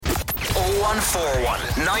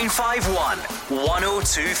0141 951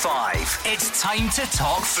 1025. It's time to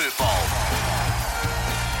talk football.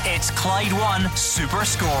 It's Clyde One Super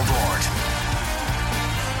Scoreboard.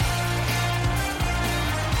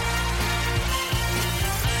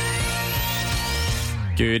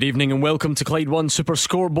 Good evening and welcome to Clyde One Super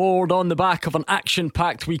Scoreboard on the back of an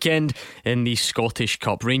action-packed weekend in the Scottish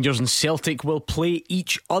Cup. Rangers and Celtic will play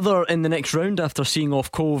each other in the next round after seeing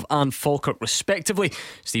off Cove and Falkirk respectively.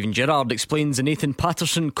 Stephen Gerrard explains the Nathan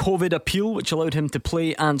Patterson COVID appeal which allowed him to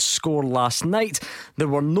play and score last night. There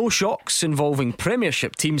were no shocks involving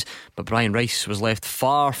Premiership teams, but Brian Rice was left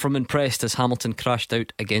far from impressed as Hamilton crashed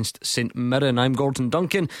out against St Mirren. I'm Gordon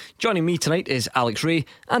Duncan. Joining me tonight is Alex Rae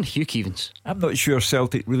and Hugh Keevins. I'm not sure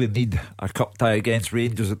Celtic really need a cup tie against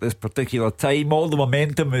Rangers at this particular time. All the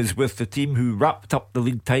momentum is with the team who wrapped up the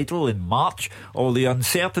league title in March. All the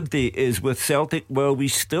uncertainty is with Celtic, while we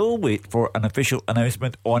still wait for an official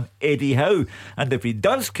announcement on Eddie Howe. And if he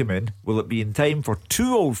does come in, will it be in time for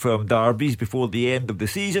two Old Firm derbies before the end of the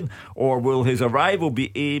season, or will his arrival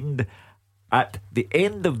be aimed at the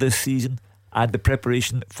end of this season and the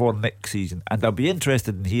preparation for next season? And I'll be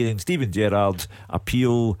interested in hearing Stephen Gerrard's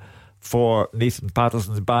appeal for Nathan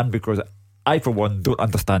Patterson's ban, because I for one don't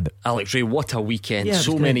understand it. Alex Rae, what a weekend.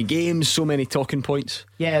 So great. many games, so many talking points.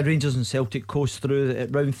 Yeah, Rangers and Celtic coast through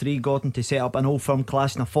at round 3, Gordon, to set up an Old Firm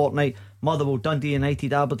clash in a fortnight. Motherwell, Dundee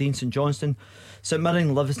United, Aberdeen, St Johnstone, St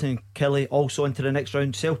Mirren, Livingston and Killie also into the next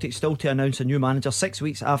round. Celtic still to announce a new manager 6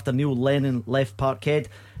 weeks after Neil Lennon left Parkhead,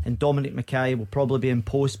 and Dominic Mackay will probably be in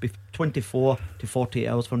post 24 to 48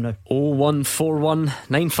 hours from now. 0141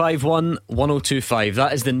 951 1025.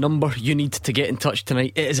 That is the number you need to get in touch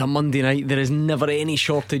tonight. It is a Monday night. There is never any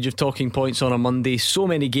shortage of talking points on a Monday. So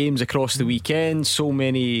many games across the weekend, so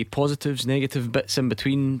many positives, negative bits in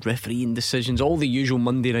between, refereeing decisions, all the usual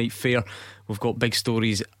Monday night fare. We've got big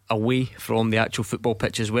stories away from the actual football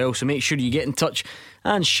pitch as well, so make sure you get in touch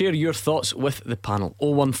and share your thoughts with the panel.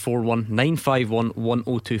 0141 951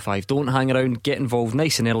 1025. Don't hang around, get involved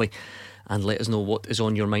nice and early and let us know what is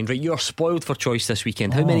on your mind. Right, you're spoiled for choice this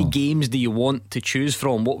weekend. How many games do you want to choose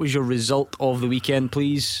from? What was your result of the weekend,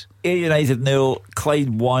 please? Ayr United 0,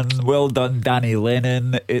 Clyde 1. Well done, Danny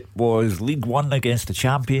Lennon. It was League 1 against the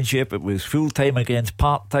Championship. It was full time against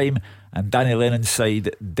part time, and Danny Lennon's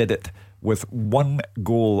side did it with one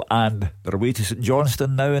goal, and they're away to St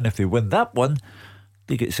Johnstone now, and if they win that one,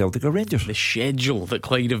 they get Celtic or Rangers. The schedule that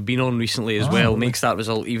Clyde have been on recently as well makes that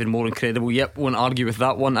result even more incredible. Yep, won't argue with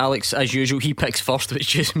that one. Alex, as usual, he picks first, which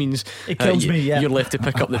just means it kills me. You're left to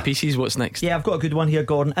pick up the pieces. What's next? Yeah, I've got a good one here,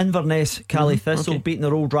 Gordon. Inverness, Cally Thistle beating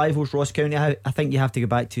their old rivals Ross County. I think you have to go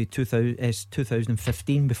back to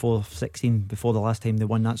 2015 before 16 before the last time they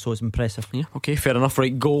won that, so it's impressive. Yeah, okay, fair enough.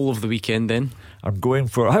 Right, goal of the weekend then. I'm going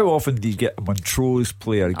for, how often do you get a Montrose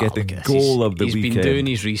player getting goal of the weekend? He's been doing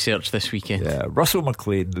his research this weekend. Yeah, Russell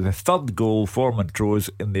McLean, the third goal for Montrose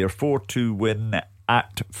in their 4-2 win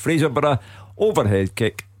at Fraserburgh. Overhead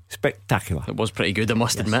kick, spectacular. It was pretty good, I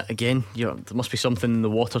must admit. Again, there must be something in the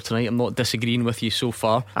water tonight. I'm not disagreeing with you so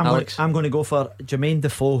far. Alex? I'm going to go for Jermaine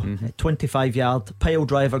Defoe, 25 yard pile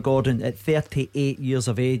driver, Gordon, at 38 years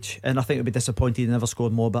of age, and I think it'll be disappointed he never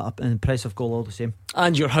scored more, but an impressive goal all the same.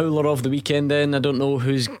 And your howler of the weekend then, I don't know,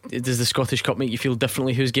 does the Scottish Cup make you feel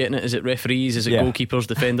differently? Who's getting it? Is it referees? Is it goalkeepers,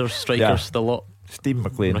 defenders, strikers, the lot? Stephen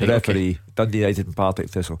McLean, the referee, Dundee United and Partick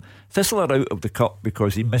Thistle. Thistle are out of the cup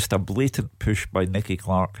because he missed a blatant push by Nicky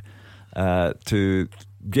Clark to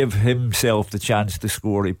give himself the chance to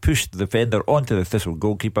score. He pushed the defender onto the Thistle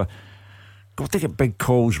goalkeeper. Got to get big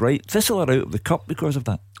calls right. Thistle are out of the cup because of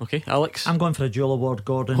that. Okay, Alex? I'm going for a dual award,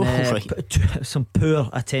 Gordon. Some poor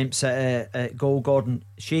attempts at goal, Gordon.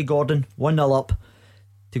 Shea Gordon 1-0 up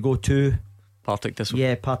to go to Partick Thistle.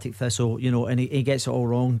 Yeah, Partick Thistle, and he gets it all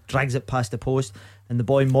wrong, drags it past the post, and the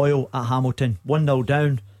boy Moyle at Hamilton 1-0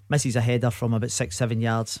 down, misses a header from about 6-7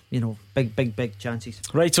 yards. Big chances.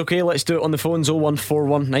 Right, okay, let's do it on the phones.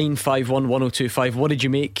 0141 951 1025. What did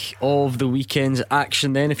you make of the weekend's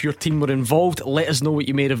action then? If your team were involved, let us know what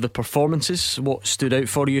you made of the performances, what stood out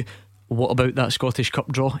for you. What about that Scottish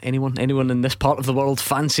Cup draw? Anyone in this part of the world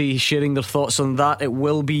fancy sharing their thoughts on that? It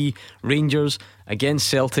will be Rangers against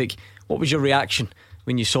Celtic. What was your reaction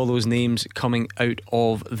when you saw those names coming out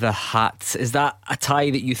of the hat? Is that a tie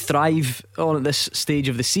that you thrive on at this stage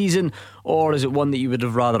of the season, or is it one that you would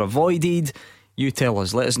have rather avoided? You tell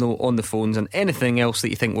us, let us know on the phones, and anything else that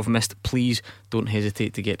you think we've missed, please don't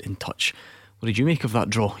hesitate to get in touch. What did you make of that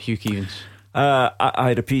draw, Hugh Keevins?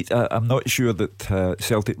 I repeat, I'm not sure that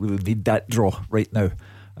Celtic really need that draw right now.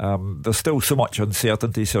 There's still so much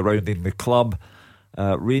uncertainty surrounding the club.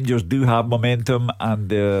 Rangers do have momentum, and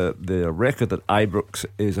the record at Ibrox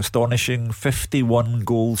is astonishing. 51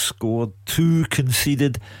 goals scored, 2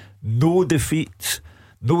 conceded, no defeats,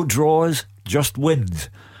 no draws, just wins.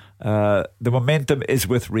 The momentum is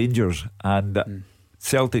with Rangers, and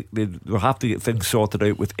Celtic, they'll have to get things sorted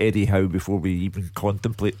out with Eddie Howe before we even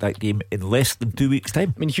contemplate that game in less than 2 weeks'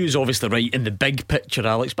 time. I mean, Hugh's obviously right in the big picture,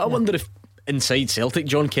 Alex, but I wonder if inside Celtic,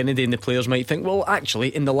 John Kennedy and the players might think, well,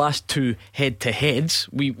 actually, in the last 2 head-to-heads,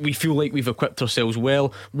 we feel like we've equipped ourselves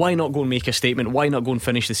well. Why not go and make a statement? Why not go and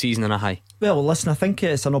finish the season on a high? Well, listen, I think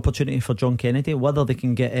it's an opportunity for John Kennedy. Whether they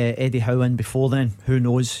can get Eddie Howe in before then, who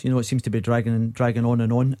knows? It seems to be dragging on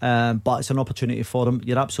and on, but it's an opportunity for him.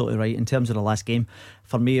 You're absolutely right. In terms of the last game,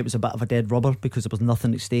 for me it was a bit of a dead rubber because there was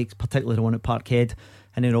nothing at stake, particularly the one at Parkhead.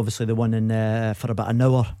 And then obviously the one in for about an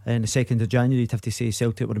hour in the 2nd of January. You'd have to say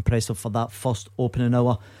Celtic were impressive for that first opening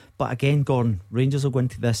hour. But again, Gordon, Rangers will go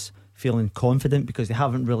into this feeling confident because they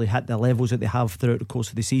haven't really hit the levels that they have throughout the course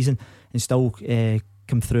of the season and still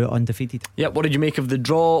come through it undefeated. Yeah, what did you make of the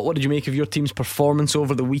draw? What did you make of your team's performance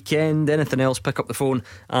over the weekend? Anything else, pick up the phone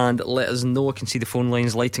and let us know. I can see the phone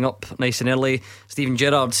lines lighting up nice and early. Stephen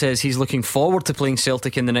Gerrard says he's looking forward to playing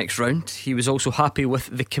Celtic in the next round. He was also happy with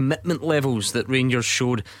the commitment levels that Rangers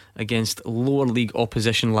showed against lower league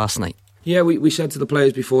opposition last night. Yeah, we said to the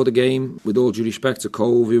players before the game, with all due respect to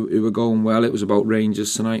Cove, who were going well, it was about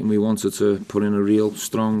Rangers tonight, and we wanted to put in a real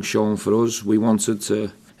strong showing for us. We wanted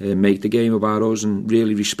to make the game about us and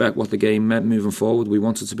really respect what the game meant moving forward. We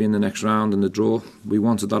wanted to be in the next round and the draw. We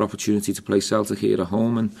wanted that opportunity to play Celtic here at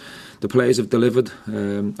home, and the players have delivered.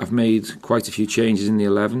 I've made quite a few changes in the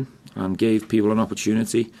 11 and gave people an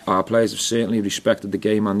opportunity. Our players have certainly respected the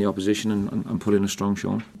game and the opposition and put in a strong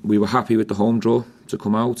showing. We were happy with the home draw to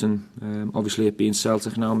come out, and obviously it being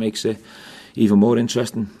Celtic now makes it even more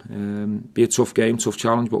interesting. Be a tough game, tough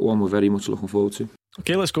challenge, but one we're very much looking forward to.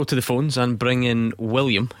 Okay, let's go to the phones and bring in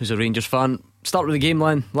William, who's a Rangers fan. Start with the game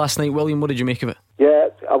line last night. William, what did you make of it? Yeah,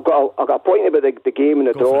 I've got a point about the game and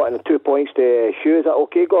the draw, and the 2 points to Hugh. Is that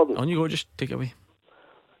okay, Gordon? On you go, just take it away.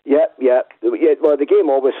 Yeah. Well, the game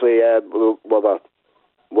obviously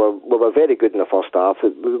we were very good in the first half.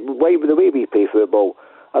 The way we play football,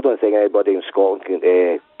 I don't think anybody in Scotland can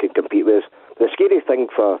compete with us. The scary thing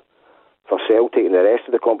for Celtic and the rest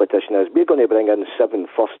of the competition is we're going to bring in 7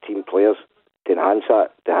 first team players to enhance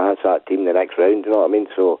that team the next round. You know what I mean?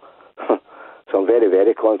 So I'm very,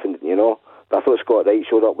 very confident. I thought Scott Wright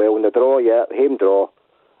showed up well in the draw. Yeah, home draw.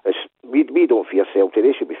 We don't fear Celtic.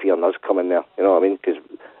 They should be fearing us coming there. You know what I mean? Because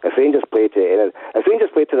if Rangers play to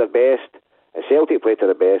their best and Celtic play to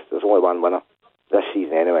their best, there's only one winner this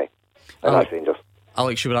season anyway, and that's Rangers.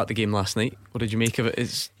 Alex, you were at the game last night. What did you make of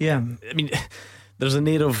it? I mean, there's an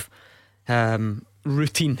air of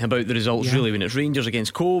routine about the results, really. When it's Rangers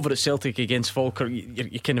against Cove or it's Celtic against Falkirk,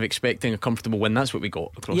 you're kind of expecting a comfortable win. That's what we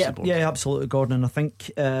got across the board. Yeah, absolutely, Gordon. And I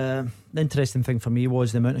think the interesting thing for me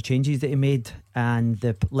was the amount of changes that he made and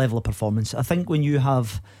the level of performance. I think when you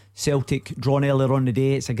have Celtic drawn earlier on the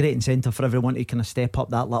day, it's a great incentive for everyone to kind of step up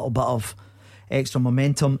that little bit of extra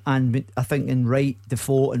momentum. And I think in Wright,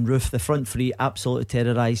 Defoe and Roof, the front three absolutely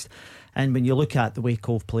terrorised. And when you look at the way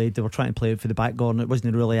Cove played, they were trying to play it for the back, Gordon. It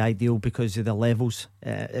wasn't really ideal because of the levels.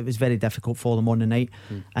 It was very difficult for them on the night,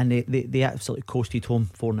 and they absolutely coasted home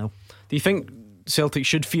 4-0. Do you think Celtic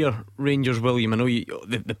should fear Rangers, William? I know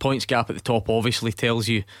the points gap at the top obviously tells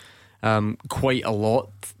you quite a lot.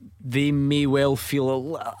 They may well feel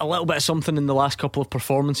a little bit of something in the last couple of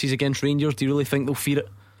performances against Rangers. Do you really think they'll fear it?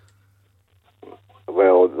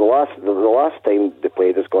 Well, the last time they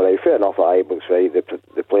played us got out, fair enough at Ibrox, right?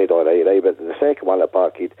 They played all right, but the second one at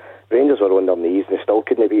Parkhead, Rangers were on their knees and they still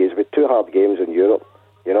couldn't beat us. With 2 hard games in Europe,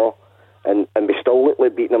 and we still looked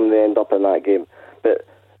like beating them and end up in that game. But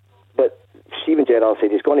Stephen Gerrard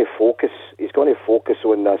said he's going to focus. He's going to focus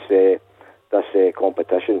on this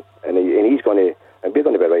competition, and we're going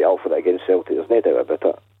to be right up for it against Celtic. There's no doubt about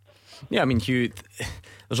it. Yeah, I mean, Hugh,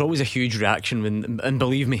 there's always a huge reaction and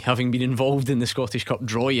believe me, having been involved in the Scottish Cup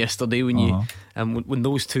draw yesterday, when you when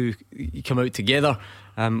those two come out together,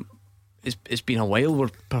 it's been a while. We're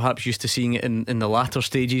perhaps used to seeing it in the latter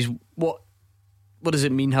stages. What does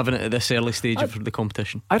it mean having it at this early stage of the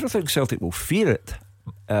competition? I don't think Celtic will fear it.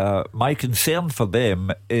 My concern for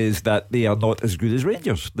them is that they are not as good as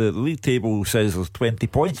Rangers. The league table says there's 20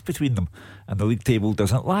 points between them, and the league table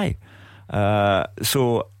doesn't lie.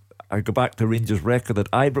 So I go back to Rangers' record at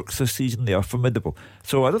Ibrox this season. They are formidable.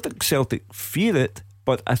 So I don't think Celtic fear it,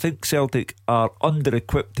 but I think Celtic are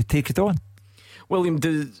under-equipped to take it on. William,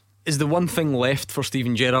 is the one thing left for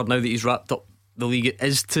Stephen Gerrard now that he's wrapped up the league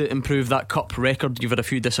is to improve that cup record? You've had a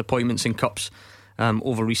few disappointments in cups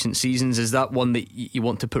over recent seasons. Is that one that you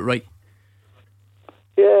want to put right?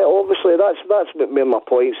 Yeah, obviously that's where my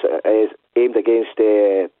points is aimed against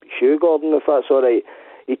Hugh, Gordon, if that's all right.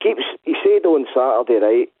 He said on Saturday,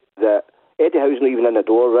 right, that Eddie Howe's not even in the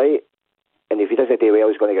door, right, and if he doesn't do well,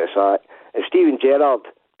 he's going to get sacked. If Steven Gerrard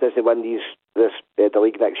doesn't win the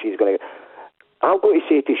league next year, he's going to. I'm going to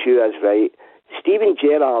say to Hugh is right. Steven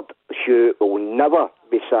Gerrard, Hugh, will never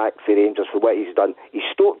be sacked for Rangers for what he's done. He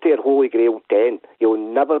stoked their Holy Grail 10. He'll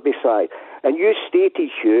never be sacked. And you stated,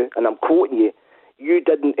 Hugh, and I'm quoting you, you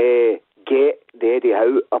didn't get the Eddie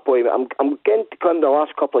Howe appointment. I'm getting to come the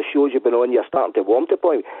last couple of shows you've been on, you're starting to want the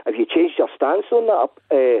appointment. Have you changed your stance on that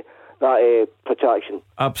protraction?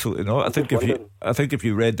 Absolutely not. I think if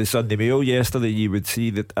you read the Sunday Mail yesterday, you would see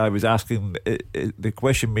that I was asking the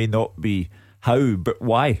question may not be how, but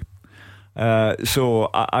why. So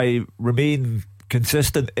I remain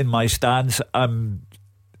consistent in my stance.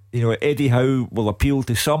 Eddie Howe will appeal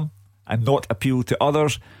to some and not appeal to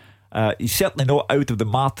others. He's certainly not out of the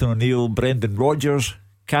Martin O'Neill, Brendan Rodgers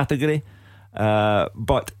category,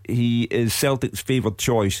 but he is Celtic's favoured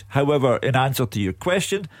choice. However, in answer to your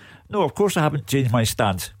question, no, of course I haven't changed my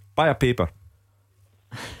stance. Buy a paper.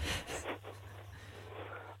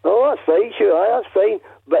 Oh, that's fine, sure, that's fine.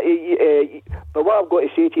 But what I've got to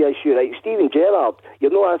say to you is, sure, right, Steven Gerrard,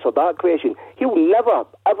 you've not answered that question. He'll never,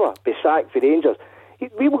 ever be sacked for Rangers.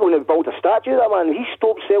 We were going to build a statue of that man. He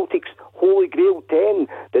stopped Celtic's Holy Grail 10,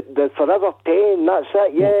 the Forever 10, that's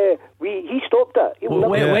it, yeah. He stopped it.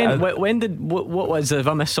 What was, if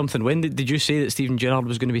I missed something, when did you say that Steven Gerrard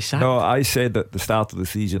was going to be sacked? No, I said at the start of the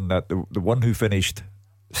season that the one who finished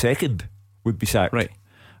second would be sacked. Right.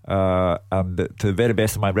 And to the very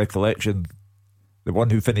best of my recollection, the one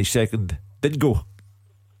who finished second did go.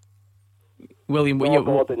 William,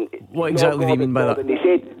 what exactly do you mean by that? He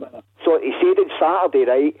said it Saturday,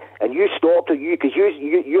 right? And you stopped it, because your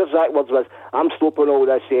exact words was, I'm stopping all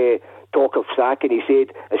this talk of sacking. He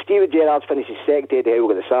said, if Steven Gerrard finishes second, Eddie Howe will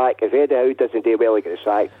get the sack. If Eddie Howe doesn't do well, he'll get the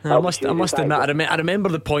sack. I must admit, I remember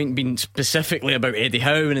the point being specifically about Eddie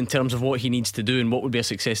Howe and in terms of what he needs to do and what would be a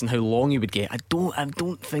success and how long he would get. I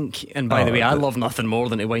don't think, and by the way, I love nothing more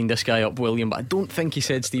than to wind this guy up, William, but I don't think he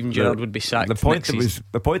said Steven Gerrard would be sacked. The point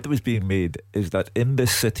that was being made is that in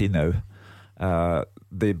this city now,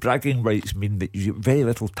 the bragging rights mean that you get very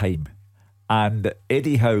little time, and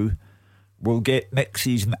Eddie Howe will get next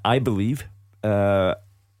season, I believe,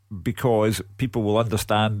 because people will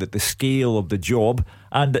understand that the scale of the job,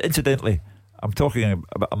 and incidentally, I'm talking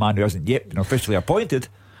about a man who hasn't yet been officially appointed,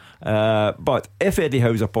 but if Eddie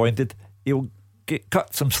Howe's appointed, he'll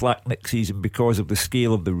cut some slack next season because of the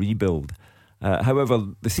scale of the rebuild. However,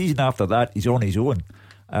 the season after that, he's on his own,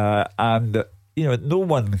 and no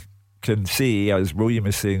one can say, as William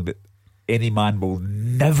is saying, that any man will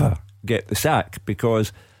never get the sack,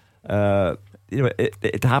 because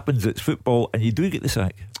it happens, it's football, and you do get the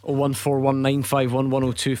sack.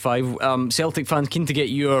 01419511025. Celtic fans, keen to get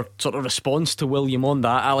your sort of response to William on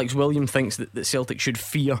that. Alex, William thinks that Celtic should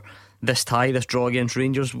fear this tie, this draw against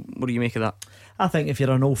Rangers. What do you make of that? I think if you're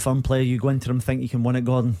an old firm player, you go into them think you can win it,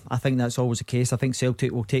 Gordon. I think that's always the case. I think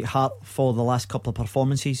Celtic will take heart for the last couple of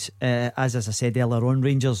performances. As I said earlier on,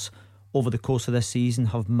 Rangers over the course of this season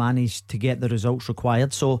have managed to get the results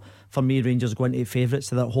required. So for me, Rangers go into favourites.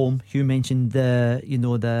 They're at home. Hugh mentioned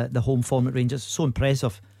the home form at Rangers. So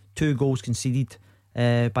impressive. 2 goals conceded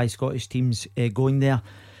by Scottish teams going there.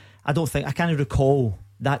 I can't recall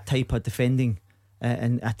that type of defending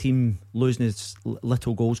and a team losing its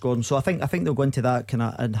little goals, Gordon. So I think they'll go into that kind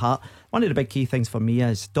of in heart. One of the big key things for me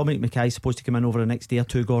is Dominic Mackay is supposed to come in over the next day or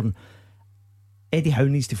two, Gordon. Eddie Howe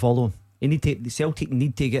needs to follow him. The Celtic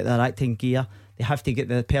need to get their acting gear. They have to get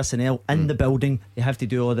the personnel in the building. They have to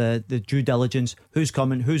do all the due diligence. Who's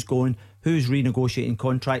coming, who's going, who's renegotiating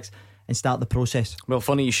contracts, and start the process. Well,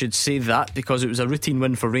 funny you should say that, because it was a routine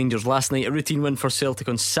win for Rangers last night, a routine win for Celtic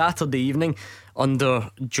on Saturday evening under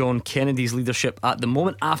John Kennedy's leadership. At the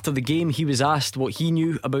moment after the game, he was asked what he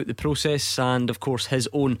knew about the process and of course his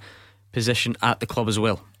own position at the club as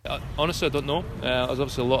well. Honestly, I don't know. There's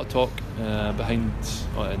obviously a lot of talk behind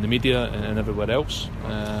in the media and everywhere else,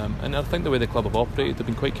 and I think the way the club have operated, they've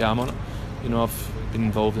been quite calm on it. I've been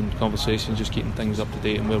involved in conversations, just keeping things up to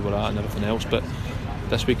date and where we're at and everything else. But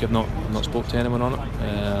this week I've not spoke to anyone on it.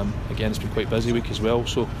 Again, it's been quite a busy week as well.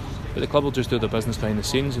 But the club will just do their business behind the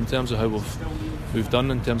scenes in terms of how we've done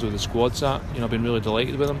in terms of where the squad's at. I've been really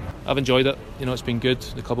delighted with them. I've enjoyed it. It's been good.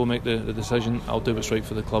 The club will make the decision. I'll do what's right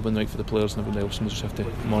for the club and right for the players and everyone else, and we'll just have to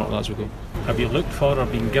monitor that as we go. Have you looked for or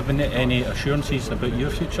been given any assurances about your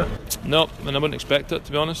future? No, and I wouldn't expect it,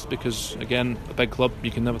 to be honest, because again, a big club,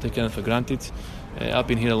 you can never take anything for granted. I've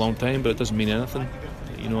been here a long time, but it doesn't mean anything.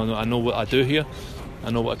 You know, I know what I do here. I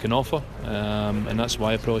know what I can offer, and that's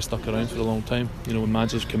why I probably stuck around for a long time. You know, when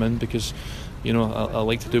managers come in, because you know I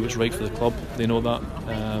like to do what's right for the club. They know that,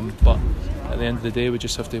 but at the end of the day, we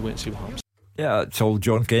just have to wait and see what happens. Yeah, that's all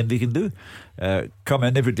John Kennedy can do. Come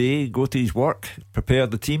in every day, go to his work, prepare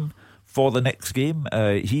the team for the next game.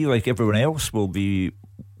 He, like everyone else, will be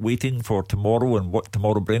waiting for tomorrow and what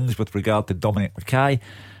tomorrow brings with regard to Dominic Mackay.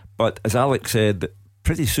 But as Alex said,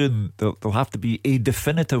 pretty soon there'll have to be a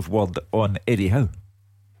definitive word on Eddie Howe.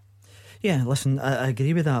 Yeah, listen, I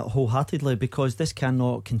agree with that wholeheartedly, because this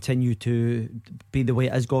cannot continue to be the way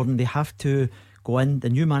it is, Gordon. They have to go in. The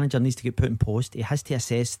new manager needs to get put in post. He has to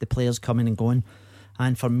assess the players coming and going,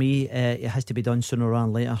 and for me, it has to be done sooner rather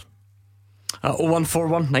than later.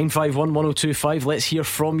 0141 951 1025. Let's hear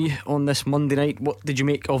from you on this Monday night. What did you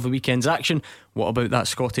make of the weekend's action? What about that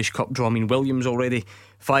Scottish Cup draw? I mean, Williams already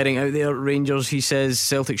firing out there. Rangers, he says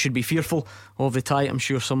Celtic should be fearful of the tie. I'm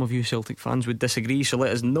sure some of you Celtic fans would disagree, so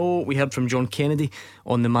let us know. We heard from John Kennedy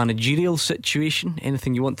on the managerial situation.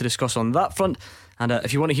 Anything you want to discuss on that front? And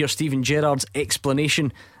if you want to hear Stephen Gerrard's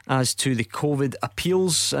explanation as to the COVID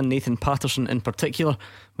appeals, and Nathan Patterson in particular,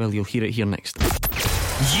 well, you'll hear it here next.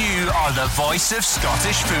 You are the voice of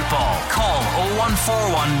Scottish football. Call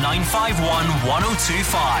 0141 951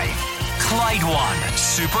 1025. Clyde 1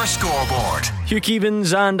 Super Scoreboard. Hugh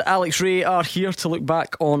Keevins and Alex Ray are here to look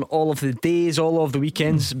back on all of the days, all of the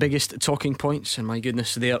weekend's biggest talking points. And my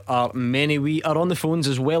goodness, there are many. We are on the phones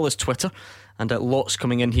as well as Twitter, and lots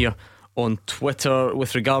coming in here on Twitter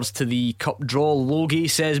with regards to the cup draw. Logie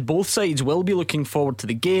says both sides will be looking forward to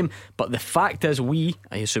the game, but the fact is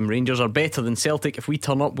I assume Rangers are better than Celtic. If we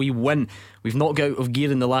turn up, we win. We've not got out of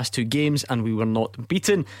gear in the last two games and we were not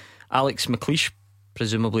beaten. Alex McLeish,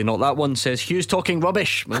 presumably not that one, says Hugh's talking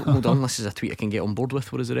rubbish. Well, hold on, this is a tweet I can get on board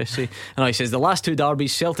with. What does the rest say? And he says the last two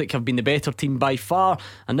derbies, Celtic have been the better team by far,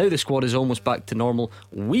 and now the squad is almost back to normal.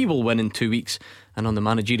 We will win in 2 weeks. And on the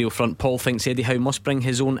managerial front, Paul thinks Eddie Howe must bring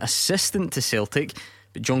his own assistant to Celtic,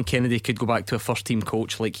 but John Kennedy could go back to a first team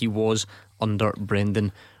coach like he was under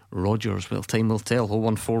Brendan Rodgers. Well, time will tell.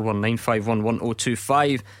 0141 951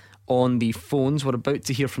 1025 on the phones. We're about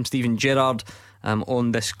to hear from Stephen Gerrard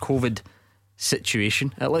on this COVID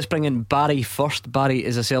situation. Let's bring in Barry first. Barry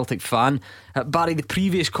is a Celtic fan. Barry, the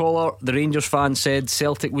previous caller, the Rangers fan, said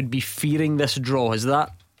Celtic would be fearing this draw. Is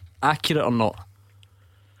that accurate or not?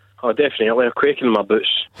 Oh, definitely. I'm quaking in my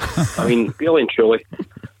boots. I mean, really and truly.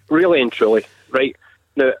 Right.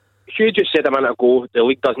 Now, Hugh just said a minute ago, the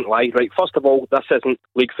league doesn't lie. Right. First of all, this isn't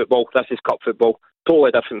league football. This is cup football.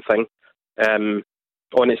 Totally different thing.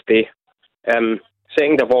 On its day.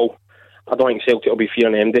 Second of all, I don't think Celtic will be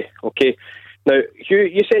fearing MD. Okay. Now, Hugh,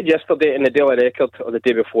 you said yesterday in the Daily Record, or the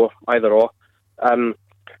day before, either or, 2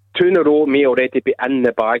 in a row may already be in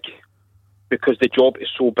the bag because the job is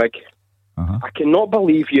so big. I cannot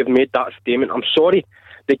believe you've made that statement. I'm sorry.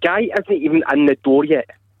 The guy isn't even in the door yet.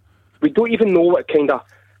 We don't even know if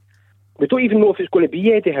it's going to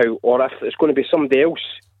be Eddie Howe or if it's going to be somebody else,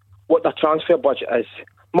 what their transfer budget is.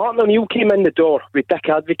 Martin O'Neill came in the door with Dick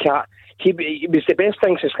Advocaat. He was the best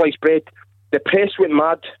thing since sliced bread. The press went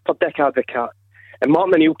mad for Dick Advocaat. And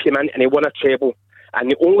Martin O'Neill came in and he won a treble. And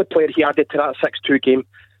the only player he added to that 6-2 game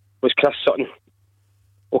was Chris Sutton.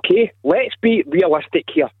 Okay, let's be realistic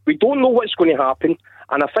here. We don't know what's going to happen,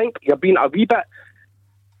 and I think you're being a wee bit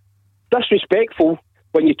disrespectful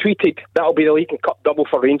when you tweeted that'll be the League and Cup double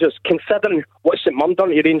for Rangers, considering what St Mirren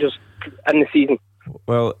done to Rangers in the season.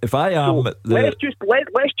 Well, if I am, so let's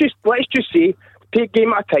just say, take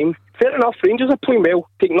game at a time. Fair enough, Rangers are playing well,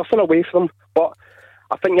 take nothing away from them, but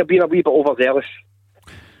I think you're being a wee bit overzealous.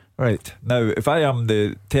 Right, now if I am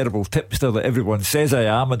the terrible tipster that everyone says I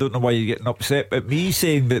am, I don't know why you're getting upset at me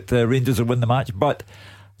saying that Rangers will win the match. But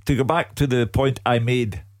to go back to the point I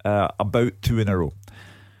made about 2 in a row,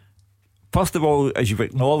 first of all, as you've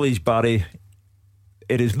acknowledged, Barry,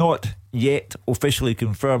 it is not yet officially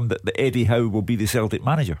confirmed that the Eddie Howe will be the Celtic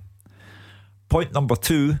manager. Point number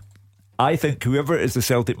 2, I think whoever is the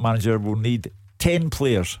Celtic manager will need 10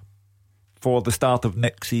 players for the start of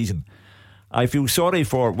next season. I feel sorry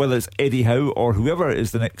for whether it's Eddie Howe or whoever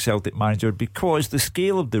is the next Celtic manager, because the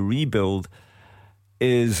scale of the rebuild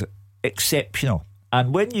is exceptional.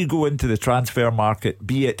 And when you go into the transfer market,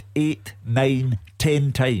 be it 8, 9,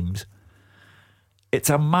 10 times, it's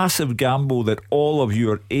a massive gamble that all of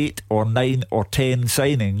your 8 or 9 or 10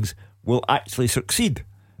 signings will actually succeed,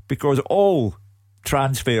 because all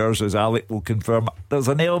transfers, as Alec will confirm, there's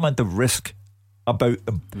an element of risk about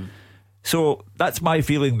them. So that's my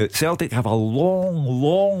feeling, that Celtic have a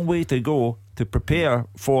long way to go to prepare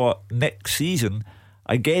for next season.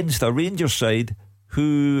 against a Rangers side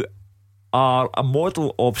who are a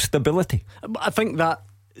model of stability. I think that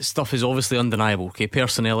stuff is obviously undeniable. Okay,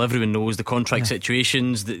 personnel, everyone knows the contract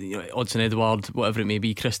situations, Odsonne Edouard, whatever it may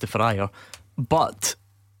be, Christopher Ayer. But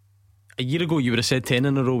a year ago you would have said 10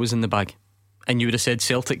 in a row was in the bag, and you would have said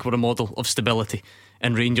Celtic were a model of stability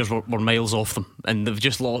and Rangers were miles off them. And they've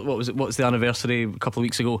just lost, what's the anniversary a couple of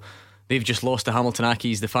weeks ago? They've just lost to Hamilton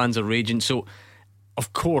Accies. The fans are raging. So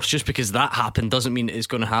of course, just because that happened doesn't mean it's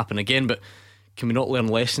going to happen again. But can we not learn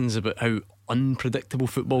lessons about how unpredictable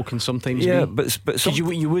football can sometimes be? But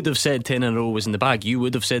you would have said 10 in a row was in the bag. You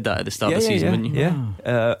would have said that at the start of the season, wouldn't you?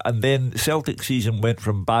 And then Celtic season went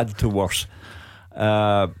from bad to worse.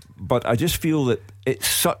 But I just feel that it's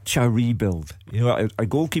such a rebuild. A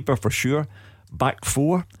goalkeeper for sure, back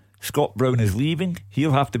four. Scott Brown is leaving.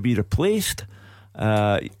 He'll have to be replaced.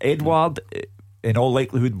 Edouard, in all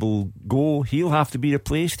likelihood, will go. He'll have to be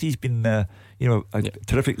replaced. He's been a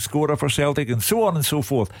terrific scorer for Celtic, and so on and so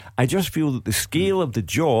forth. I just feel that the scale of the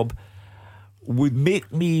job would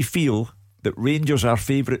make me feel that Rangers are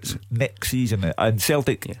favourites next season, and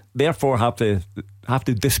Celtic therefore have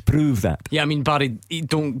to disprove that. Yeah, I mean, Barry,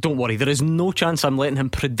 don't worry. There is no chance I'm letting him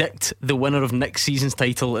predict the winner of next season's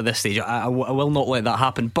title at this stage. I will not let that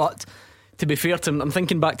happen. But to be fair to him, I'm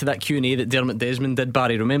thinking back to that Q&A that Dermot Desmond did,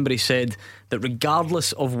 Barry. Remember, he said that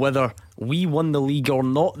regardless of whether we won the league or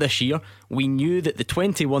not this year, we knew that the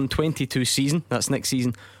 21-22 season, that's next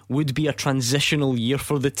season, would be a transitional year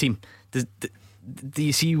for the team. Do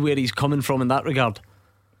you see where he's coming from in that regard?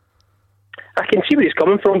 I can see where he's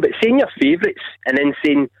coming from, but saying your favourites and then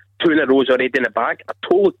saying 2 in a row is already in the bag are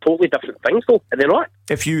totally different things, though, are they not?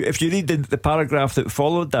 If you read the paragraph that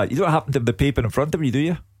followed that, you don't happen to have the paper in front of you, do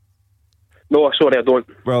you? No, sorry, I don't.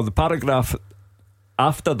 Well, the paragraph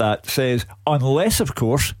after that says, unless, of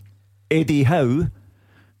course, Eddie Howe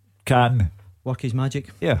can work his magic.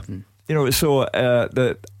 Yeah. So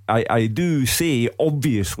I do say,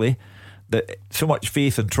 obviously, that so much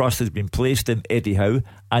faith and trust has been placed in Eddie Howe,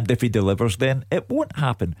 and if he delivers, then it won't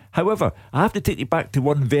happen. However, I have to take you back to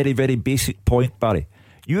one very, very basic point, Barry.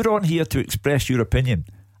 You're on here to express your opinion.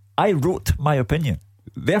 I wrote my opinion.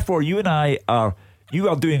 Therefore, you are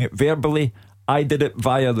doing it verbally. I did it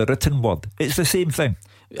via the written word. It's the same thing.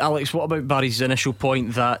 Alex, what about Barry's initial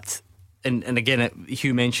point that, and again,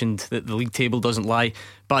 Hugh mentioned that the league table doesn't lie.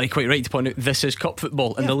 Barry quite right to point out this is cup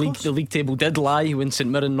football, and the league table did lie when St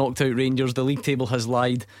Mirren knocked out Rangers. The league table has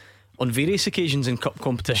lied on various occasions in cup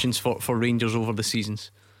competitions for Rangers over the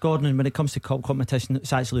seasons. Gordon, and when it comes to cup competition,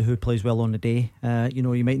 it's actually who plays well on the day. You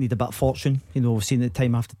might need a bit of fortune. We've seen it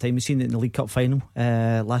time after time. We've seen it in the League Cup final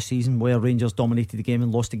last season where Rangers dominated the game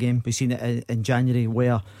and lost the game. We've seen it in January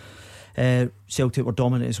where Celtic were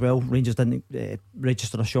dominant as well. Rangers didn't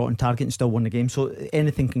register a shot on target and still won the game. So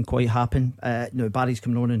anything can quite happen. Barry's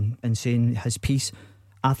coming on and saying his piece.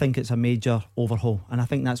 I think it's a major overhaul, and I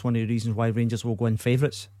think that's one of the reasons why Rangers will go in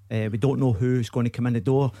favourites. We don't know who's going to come in the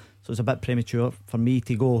door, so it's a bit premature for me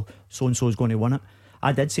to go so and so is going to win it.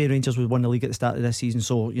 I did say Rangers would win the league at the start of this season,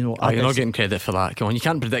 so you're not getting credit for that. Come on, you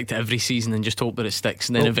can't predict it every season and just hope that it sticks,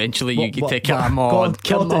 and then eventually you take it. Come on.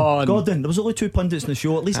 Gordon, there was only 2 pundits in the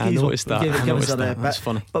show. At least I noticed that. That's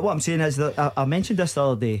funny. But what I'm saying is that I mentioned this the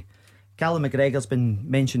other day. Callum McGregor's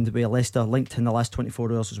been mentioned with Leicester, linked in the last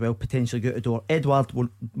 24 hours as well, potentially go out the door. Edouard will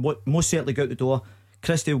most certainly go out the door.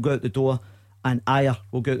 Christie will go out the door, and Ayer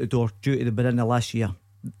will go out the door due to the beginning of last year.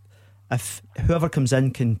 If whoever comes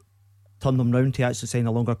in can turn them round to actually sign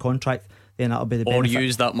a longer contract, then that'll be the benefit. Or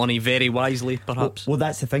use that money very wisely, perhaps. Well,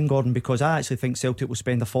 that's the thing, Gordon, because I actually think Celtic will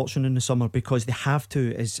spend a fortune in the summer because they have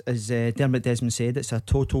to. As Dermot Desmond said, it's a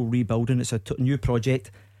total rebuilding. It's a new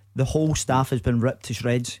project. The whole staff has been ripped to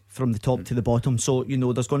shreds from the top to the bottom. So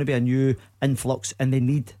there's going to be a new influx, and they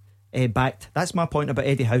need backed. That's my point about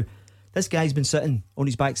Eddie Howe. This guy's been sitting on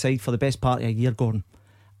his backside for the best part of a year, Gordon,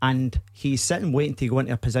 and he's sitting waiting to go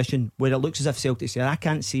into a position where it looks as if Celtic say, I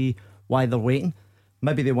can't see why they're waiting.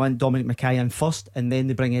 Maybe they want Dominic Mackay in first and then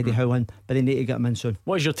they bring Eddie Howe in, but they need to get him in soon.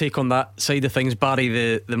 What is your take on that side of things, Barry,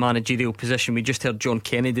 the managerial position? We just heard John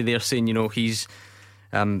Kennedy there saying he's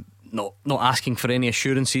not asking for any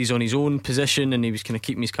assurances on his own position, and he was kind of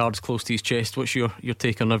keeping his cards close to his chest. What's your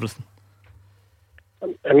take on everything?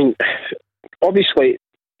 I mean, obviously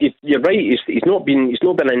you're right. He's not been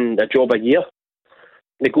in a job a year.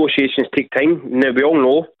 Negotiations take time. Now we all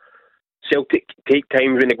know Celtic take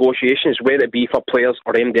time with negotiations, whether it be for players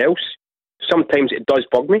or anybody else. Sometimes it does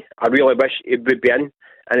bug me. I really wish it would be in,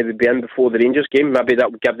 and it would be in before the Rangers game. Maybe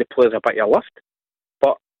that would give the players a bit of a lift.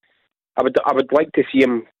 But I would like to see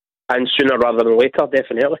him in sooner rather than later,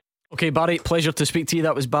 definitely. Okay, Barry, pleasure to speak to you.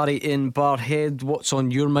 That was Barry in Barhead. What's on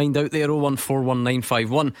your mind out there?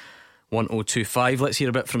 01419511025. Let's hear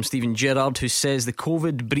a bit from Stephen Gerrard, who says the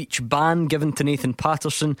COVID breach ban given to Nathan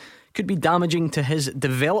Patterson could be damaging to his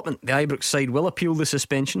development. The Ibrox side will appeal the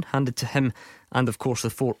suspension handed to him and of course the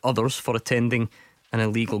 4 others for attending an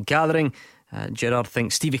illegal gathering. Gerrard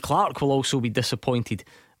thinks Stevie Clarke will also be disappointed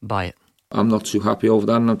by it. I'm not too happy over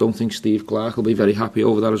that, and I don't think Steve Clarke will be very happy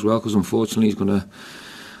over that as well, because unfortunately he's going to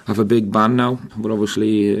have a big ban now. We're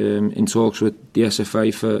obviously in talks with the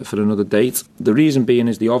SFA for another date. The reason being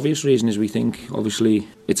is the obvious reason is we think obviously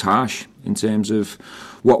it's harsh in terms of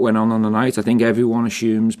what went on the night. I think everyone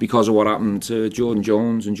assumes because of what happened to Jordan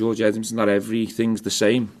Jones and George Edmondson that everything's the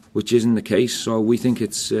same, which isn't the case. So we think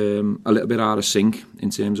it's a little bit out of sync in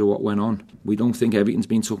terms of what went on. We don't think everything's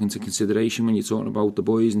been taken into consideration when you're talking about the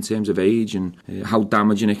boys in terms of age and how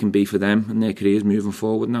damaging it can be for them and their careers moving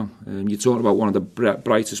forward now. You're talking about one of the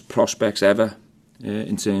brightest prospects ever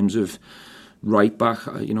in terms of right back.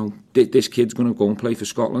 This kid's going to go and play for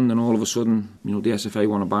Scotland, and all of a sudden, the SFA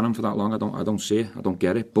want to ban him for that long. I don't see it. I don't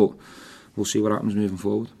get it. But we'll see what happens moving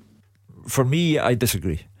forward. For me, I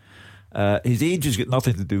disagree. His age has got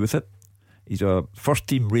nothing to do with it. He's a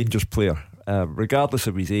first-team Rangers player. Regardless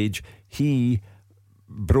of his age, he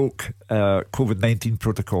broke COVID-19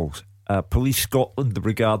 protocols. Police Scotland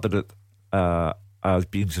regarded it as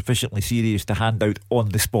being sufficiently serious to hand out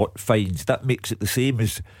on-the-spot fines. That makes it the same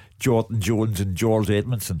as Jordan Jones and George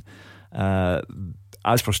Edmondson.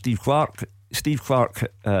 As for Steve Clarke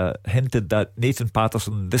hinted that Nathan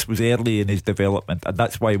Patterson, this was early in his development, and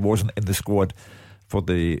that's why he wasn't in the squad for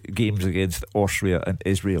the games against Austria and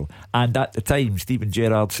Israel. And at the time, Stephen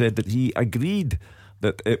Gerrard said that he agreed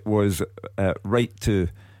that it was right to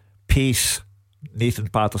pace Nathan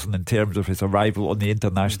Patterson in terms of his arrival on the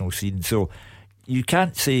international scene. So you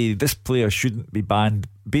can't say this player shouldn't be banned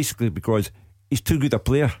basically because he's too good a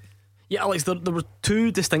player. Yeah, Alex, there were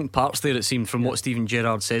 2 distinct parts there, it seemed, from what Stephen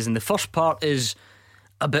Gerrard says. And the first part is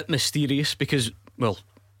a bit mysterious because, well,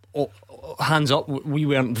 hands up, we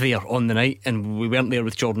weren't there on the night, and we weren't there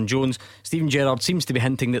with Jordan Jones. Stephen Gerrard seems to be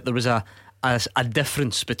hinting that there was a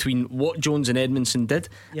difference between what Jones and Edmondson did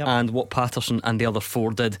and what Patterson and the other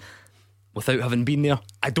 4 did without having been there.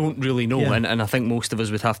 I don't really know, and I think most of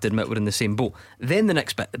us would have to admit we're in the same boat. Then the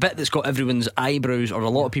next bit, the bit that's got everyone's eyebrows, or a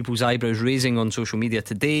lot of people's eyebrows, raising on social media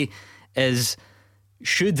today is,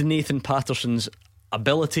 should Nathan Patterson's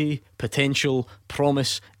ability, potential,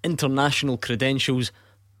 promise, international credentials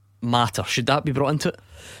matter? Should that be brought into it?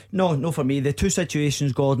 No for me. The 2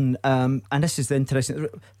 situations, Gordon, and this is the interesting.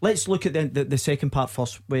 Let's look at the second part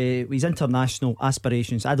first. With his international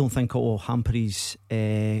aspirations, I don't think it will hamper his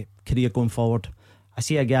career going forward. I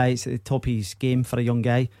see a guy at the top of his game for a young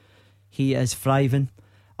guy. He is thriving.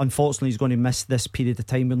 Unfortunately, he's going to miss this period of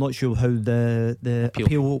time. We're not sure how the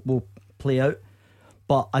appeal will play out,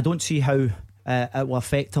 but I don't see how it will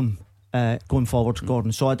affect him going forward,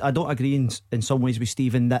 Gordon. So I don't agree in some ways with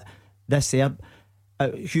Stephen that this there.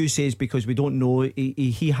 Hugh says because we don't know.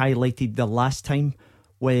 He highlighted the last time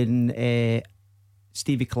when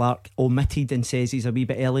Stevie Clarke omitted and says he's a wee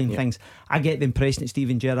bit early and things. I get the impression that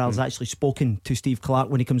Stephen Gerrard's actually spoken to Steve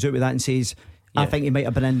Clarke when he comes out with that and says, I think he might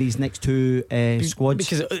have been in these next 2 squads.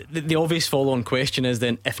 Because the obvious follow-on question is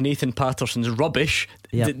then, if Nathan Patterson's rubbish,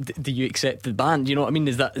 do you accept the ban? Do you know what I mean?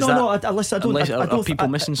 Listen, I don't. Are people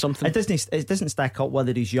missing something? It doesn't stack up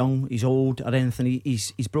whether he's young, he's old, or anything.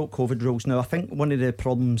 He's broke COVID rules. Now, I think one of the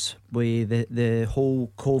problems with the whole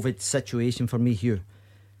COVID situation for me, Hugh,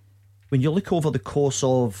 when you look over the course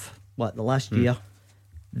of the last year,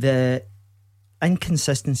 the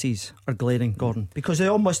inconsistencies are glaring, Gordon, because they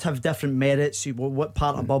almost have different merits. What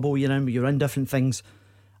part of bubble you're in different things,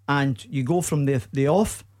 and you go from the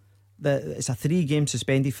off. It's a 3-game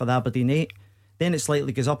suspended for the Aberdeen 8. Then it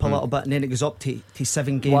slightly goes up a little bit, and then it goes up to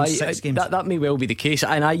 7 games, 6 games. That may well be the case,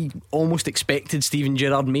 and I almost expected Stephen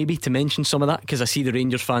Gerrard maybe to mention some of that, because I see the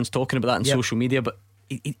Rangers fans talking about that on social media, but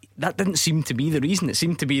that didn't seem to be the reason. It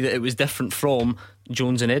seemed to be that it was different from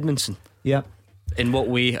Jones and Edmondson. Yeah. In what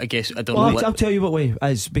way? I guess I don't know. I'll tell you what way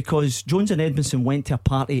is because Jones and Edmondson went to a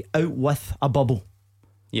party out with a bubble.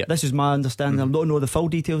 Yeah, this is my understanding. I don't know the full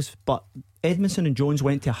details, but Edmondson and Jones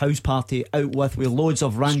went to a house party out with loads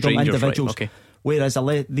of random strangers, individuals. Right, okay. Whereas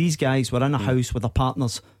these guys were in a house with their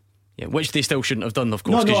partners. Yeah, which they still shouldn't have done, of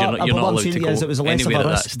course, because you're not allowed to go it was a less of a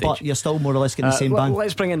risk, but you're still more or less getting the same ban.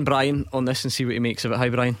 Let's bring in Brian on this and see what he makes of it. Hi,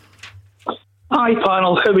 Brian. Hi,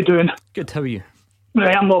 panel. How are we doing? Good. How are you?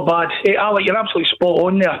 Right, I'm not bad. Alec, you're absolutely spot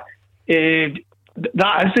on there.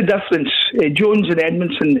 That is the difference. Jones and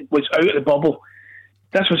Edmondson was out of the bubble.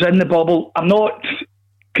 This was in the bubble. I'm not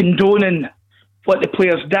condoning what the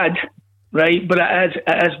players did, right? But it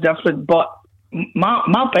is different. But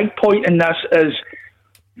my big point in this is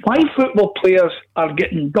why football players are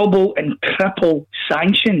getting double and triple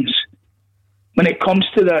sanctions when it comes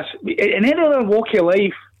to this. In any other walk of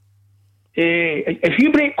life, if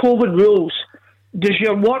you break COVID rules, does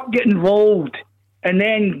your work get involved and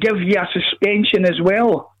then give you a suspension as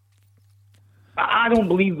well? I don't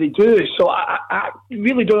believe they do. So I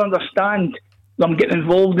really don't understand them getting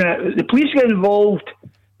involved in it. The police get involved,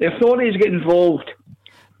 the authorities get involved.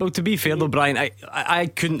 Well, to be fair though, Brian, I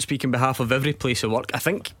couldn't speak on behalf of every place of work. I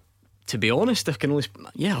think, to be honest, I can only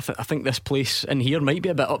I think this place in here might be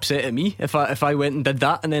a bit upset at me if I went and did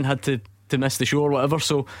that and then had to miss the show or whatever.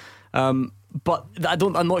 So but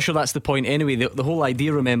I'm not sure that's the point anyway. The whole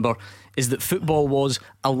idea, remember, is that football was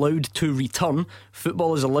allowed to return.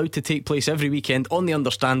 Football is allowed to take place every weekend on the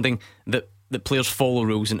understanding that players follow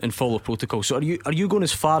rules and follow protocols. So are you going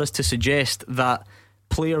as far as to suggest that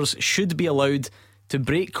players should be allowed to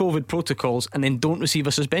break COVID protocols and then don't receive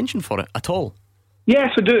a suspension for it at all?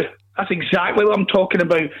 Yes, I do. That's exactly what I'm talking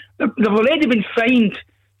about. They've already been fined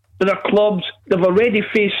by their clubs. They've already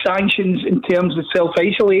faced sanctions in terms of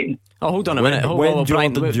self-isolating. Oh, hold on a minute.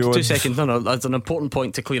 Brian, 2 seconds. No, that's an important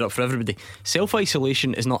point to clear up for everybody.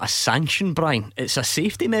 Self-isolation is not a sanction, Brian. It's a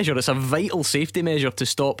safety measure. It's a vital safety measure to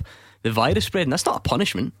stop the virus spreading. That's not a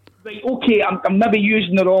punishment. Right, okay, I'm maybe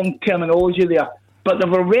using the wrong terminology there, but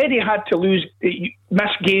they've already had to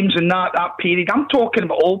miss games in that period. I'm talking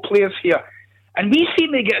about all players here. And we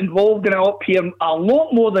seem to get involved in it up here a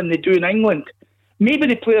lot more than they do in England. Maybe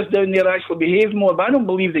the players down there actually behave more, but I don't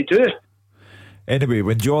believe they do. Anyway,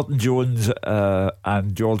 when Jordan Jones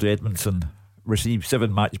and George Edmondson received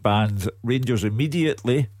 7-match bans, Rangers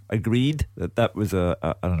immediately agreed that was an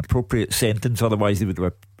appropriate sentence, otherwise they would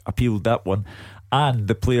have appealed that one, and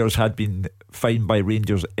the players had been fined by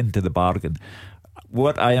Rangers into the bargain.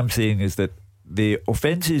 What I am saying is that the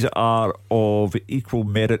offences are of equal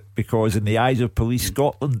merit because in the eyes of Police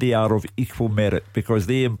Scotland they are of equal merit because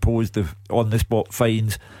they imposed the on-the-spot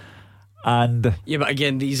fines. And yeah, but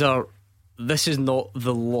again, this is not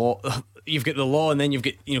the law. You've got the law and then you've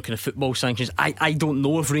got kind of football sanctions. I don't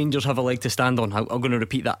know if Rangers have a leg to stand on. I'm going to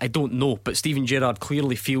repeat that. I don't know, but Stephen Gerrard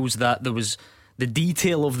clearly feels that there was the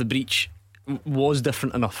detail of the breach was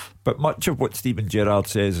different enough. But much of what Stephen Gerrard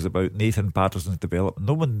says is about Nathan Patterson's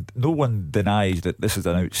development. No one denies that this is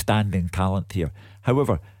an outstanding talent here.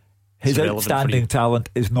 However, his outstanding talent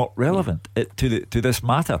is not relevant to this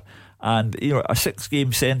matter. And a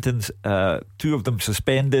 6-game sentence, 2 of them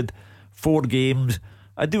suspended, 4 games.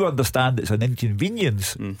 I do understand it's an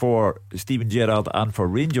inconvenience for Stephen Gerrard and for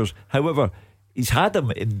Rangers. However, he's had him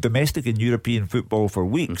in domestic and European football for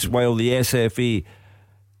weeks, while the SFA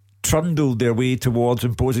trundled their way towards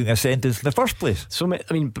imposing a sentence in the first place. So,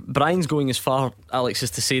 I mean, Brian's going as far, Alex,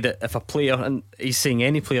 as to say that if a player, and he's saying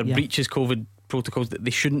any player, breaches COVID protocols, that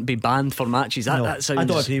they shouldn't be banned for matches. That sounds... I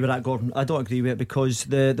don't agree with that, Gordon. I don't agree with it because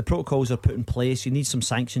the protocols are put in place. You need some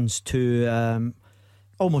sanctions to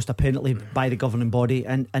almost a penalty by the governing body,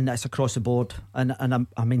 and that's across the board. And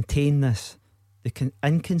I maintain this. The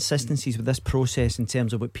inconsistencies with this process in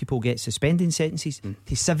terms of what people get suspending sentences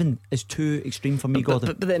to 7 is too extreme for me,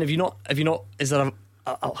 Gordon. But then, have you not? Is there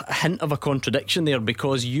a hint of a contradiction there?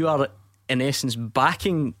 Because you are, in essence,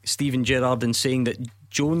 backing Stephen Gerrard in saying that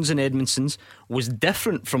Jones and Edmondson's was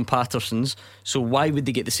different from Patterson's. So why would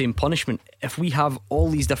they get the same punishment? If we have all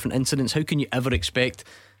these different incidents, how can you ever expect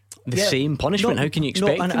the same punishment? How can you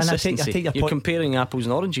expect consistency? I take your point. You're comparing apples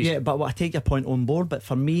and oranges. Yeah, but I take your point on board. But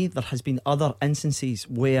for me, there has been other instances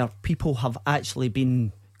where people have actually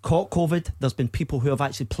been caught COVID. There's been people who have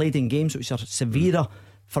actually played in games which are severer.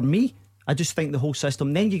 For me, I just think the whole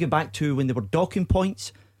system. Then you go back to when they were docking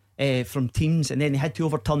points from teams, and then they had to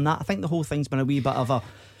overturn that. I think the whole thing's been a wee bit of a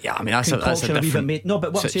that's a different no,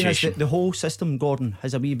 but what I'm saying is that the whole system, Gordon,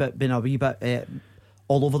 has been a wee bit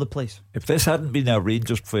all over the place. If this hadn't been a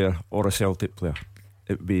Rangers player or a Celtic player,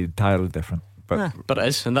 it would be entirely different. But it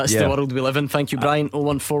is, and that's the world we live in. Thank you, Brian.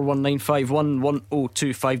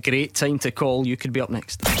 01419511025. Great time to call. You could be up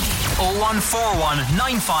next. 0141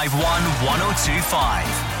 951 1025.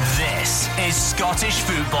 This is Scottish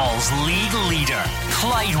football's league leader,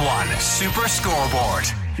 Clyde One Super Scoreboard.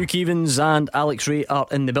 Hugh Keevins and Alex Ray are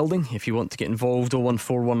in the building. If you want to get involved,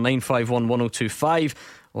 01419 951 1025,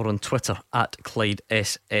 or on Twitter at Clyde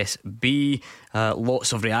SSB.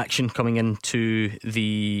 Lots of reaction coming into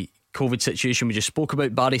the COVID situation we just spoke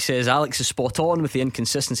about. Barry says Alex is spot on with the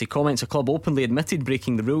inconsistency comments. A club openly admitted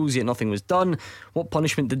breaking the rules, yet nothing was done. What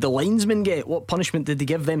punishment did the linesmen get? What punishment did they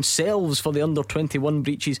give themselves for the under 21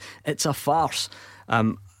 breaches? It's a farce.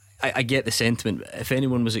 I get the sentiment. If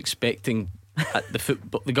anyone was expecting at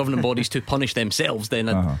the governing bodies to punish themselves, then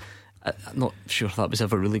I'm not sure that was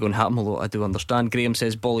ever really going to happen, although I do understand. Graham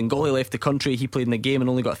says Bolingoli left the country, he played in the game and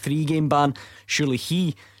only got a 3-game ban. Surely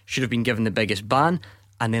he should have been given the biggest ban.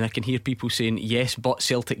 And then I can hear people saying yes, but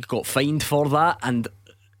Celtic got fined for that, and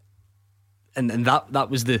that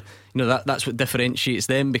was the, that's what differentiates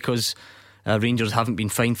them, because Rangers haven't been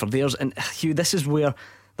fined for theirs. And Hugh, this is where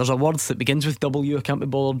there's a word that begins with W, I can't be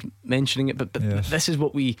bothered mentioning it, but yes. This is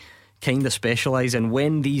what we kind of specialise in.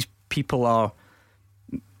 When these people are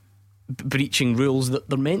breaching rules, that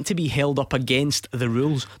they're meant to be held up against the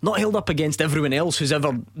rules, not held up against everyone else who's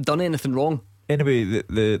ever done anything wrong. Anyway,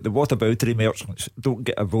 the whataboutery merchants don't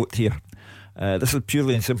get a vote here. This is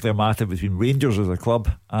purely and simply a matter between Rangers as a club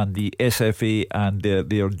and the SFA and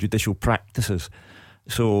their judicial practices.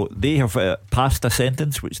 So they have passed a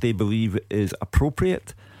sentence which they believe is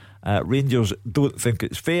appropriate. Rangers don't think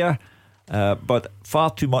it's fair, but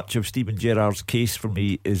far too much of Stephen Gerrard's case for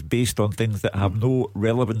me is based on things that have no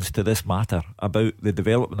relevance to this matter, about the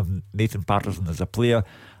development of Nathan Patterson as a player,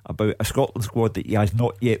 about a Scotland squad that he has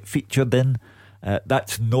not yet featured in.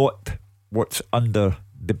 That's not what's under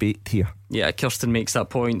debate here. Yeah, Kirsten makes that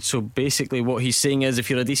point. So basically what he's saying is, if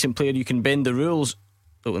you're a decent player you can bend the rules.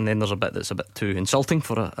 Oh, and then there's a bit that's a bit too insulting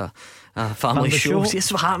for a family show. See, this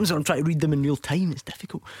is what happens when I'm trying to read them in real time. It's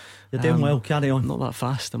difficult. You're doing well, carry on. Not that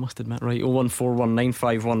fast, I must admit. Right,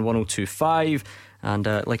 01419511025. And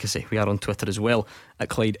like I say, we are on Twitter as well at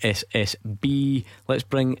Clyde SSB. Let's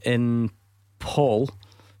bring in Paul,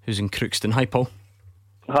 who's in Crookston. Hi, Paul.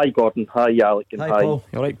 Hi, Gordon. Hi, Alec. And hi, Paul.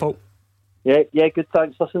 You alright, Paul? Yeah, good,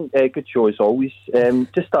 thanks. Listen, good show as always.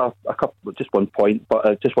 Just a couple, just one point, but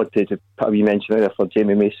I just wanted to put a wee mention out there for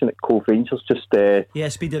Jamie Mason at Cove Rangers. Just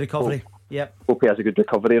speedy recovery. Yep. Hope he has a good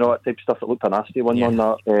recovery and all that type of stuff. It looked a nasty one on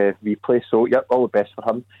that replay. So all the best for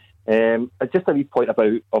him. Just a wee point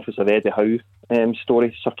about Officer Eddie Howe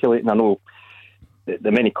story circulating. I know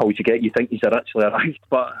the many calls you get, you think he's actually arrived,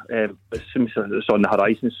 but it seems it's on the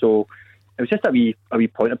horizon. So it was just a wee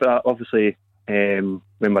point about that. Obviously, when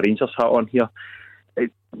my Rangers hat on here,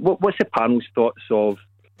 what's the panel's thoughts of,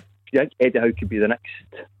 do you think Eddie Howe could be the next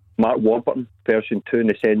Mark Warburton version 2, in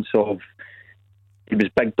the sense of he was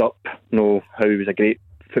bigged up, how he was a great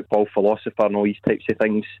football philosopher and all these types of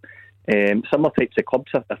things. Similar types of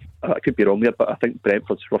clubs, I could be wrong there, but I think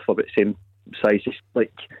Brentford's roughly about the same size,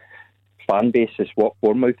 like fan base as what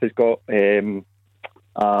Bournemouth has got. And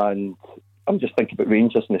I'm just thinking about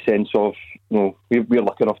Rangers in the sense of, we're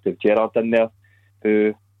lucky enough to have Gerrard in there,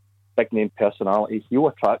 who, big name personality, he'll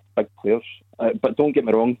attract big players. But don't get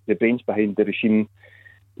me wrong, the brains behind the regime,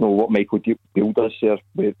 what Michael Beale does there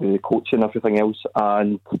with the coaching and everything else,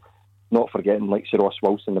 and not forgetting like Sir Ross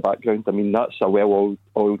Wilson in the background. I mean, that's a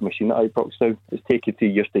well-oiled machine at Ibrox now. It's taken 2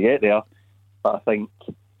 years to get there, but I think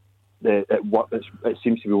it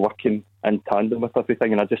seems to be working in tandem with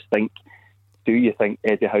everything. And I just think, do you think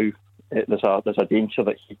Eddie Howe, there's a danger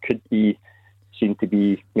that he could be seen to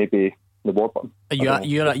be maybe the Warburton?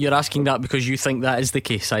 You're asking that because you think that is the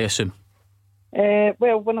case, I assume.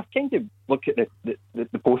 Well, when I kind of look at the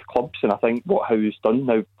both clubs, and I think what Howe's done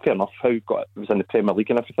now, fair enough, Howe was in the Premier League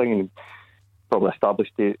and everything, and probably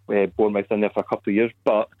established Bournemouth in there for a couple of years,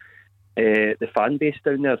 but the fan base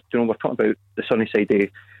down there, we're talking about the sunny side of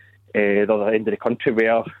the other end of the country,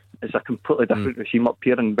 where it's a completely different regime up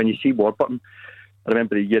here. And when you see Warburton, I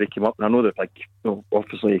remember the year he came up, and I know that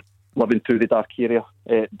obviously living through the dark era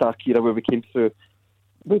where we came through,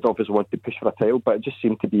 we'd obviously want to push for a title, but it just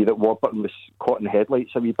seemed to be that Warburton was caught in the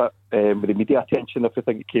headlights a wee bit with the media attention and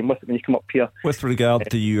everything that came with it when you come up here. With regard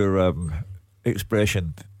to your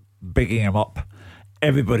expression, bigging him up,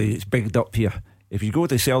 everybody is bigged up here. If you go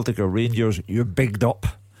to Celtic or Rangers, you're bigged up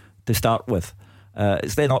to start with.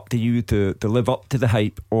 It's then up to you to live up to the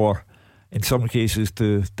hype, or in some cases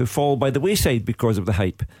to fall by the wayside because of the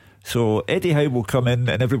hype. So Eddie Howe will come in,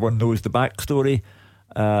 and everyone knows the backstory.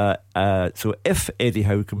 So if Eddie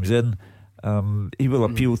Howe comes in, he will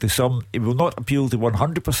appeal to some. He will not appeal to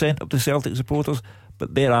 100% of the Celtic supporters,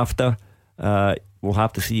 but thereafter we'll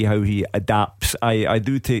have to see how he adapts. I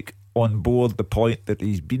do take on board the point that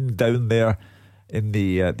he's been down there in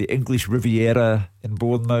the English Riviera in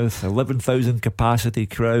Bournemouth, 11,000 capacity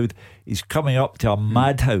crowd. He's coming up to a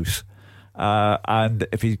madhouse, and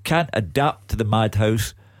if he can't adapt to the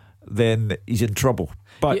madhouse, then he's in trouble.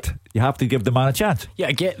 But you have to give the man a chance. Yeah,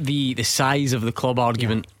 I get the size of the club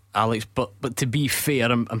argument Alex, but to be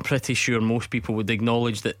fair, I'm pretty sure most people would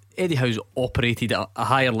acknowledge that Eddie Howe's operated at a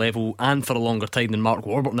higher level and for a longer time than Mark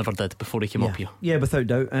Warburton ever did before he came up here. Yeah, without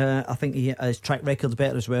doubt. I think his track record's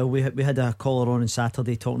better as well. We had a caller on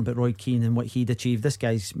Saturday talking about Roy Keane and what he'd achieved. This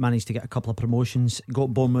guy's managed to get a couple of promotions,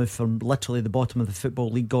 got Bournemouth from literally the bottom of the Football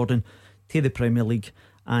League, Gordon, to the Premier League,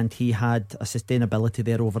 and he had a sustainability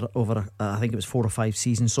there over I think it was 4 or 5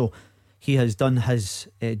 seasons. So he has done his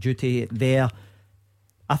duty there.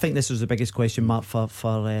 I think this was the biggest question mark for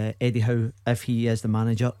Eddie Howe, if he is the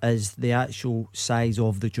manager, is the actual size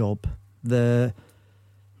of the job, the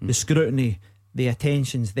scrutiny, the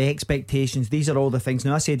attentions, the expectations. These are all the things.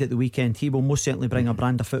 Now, I said at the weekend, he will most certainly bring a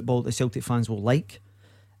brand of football that Celtic fans will like.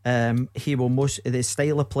 He will the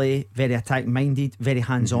style of play, very attack minded, very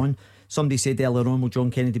hands on. Somebody said earlier on, will John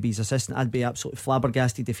Kennedy be his assistant? I'd be absolutely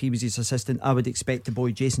flabbergasted if he was his assistant. I would expect the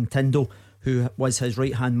boy Jason Tyndall, who was his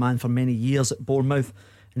right hand man for many years at Bournemouth.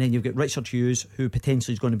 And then you've got Richard Hughes, who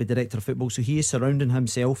potentially is going to be director of football. So he is surrounding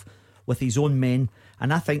himself with his own men.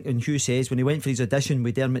 And I think, and Hugh says, when he went for his audition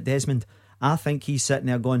with Dermot Desmond, I think he's sitting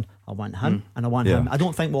there going, I want him and I want him. I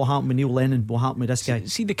don't think what will happen with Neil Lennon will happen with this guy.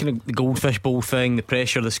 See the kind of the goldfish bowl thing, the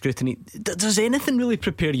pressure, the scrutiny. Does anything really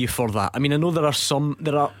prepare you for that? I mean, I know there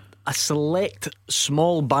are a select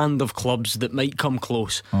small band of clubs that might come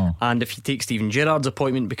close. And if you take Stephen Gerrard's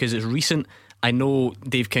appointment because it's recent, I know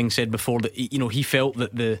Dave King said before that he felt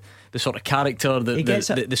that the sort of character,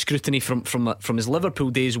 the scrutiny from his Liverpool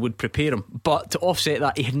days would prepare him. But to offset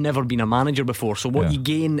that, he had never been a manager before. So what you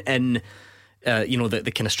gain in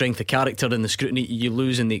the kind of strength of character and the scrutiny, you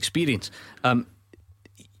lose in the experience. How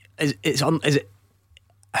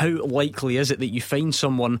likely is it that you find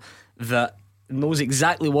someone that knows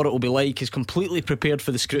exactly what it will be like, is completely prepared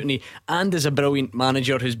for the scrutiny, and is a brilliant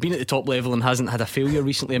manager who's been at the top level and hasn't had a failure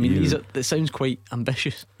recently? I mean, that sounds quite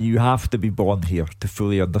ambitious. You have to be born here to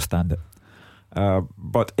fully understand it.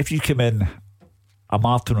 But if you come in a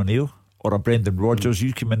Martin O'Neill or a Brendan Rodgers,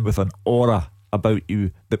 you come in with an aura about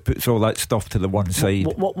you that puts all that stuff to the one side.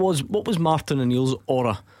 What was Martin O'Neill's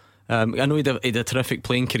aura? I know he had a terrific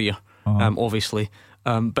playing career, obviously,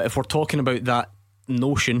 but if we're talking about that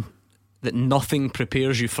notion that nothing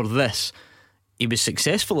prepares you for this, he was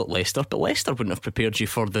successful at Leicester, but Leicester wouldn't have prepared you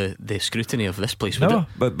for the scrutiny of this place, would it?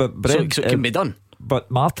 But Brent, so it can be done.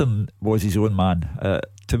 But Martin was his own man.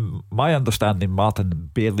 To my understanding,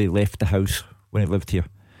 Martin barely left the house when he lived here.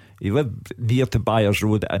 He lived near to Byers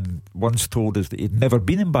Road and once told us that he'd never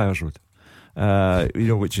been in Byers Road,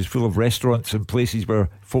 which is full of restaurants and places where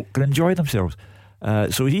folk can enjoy themselves.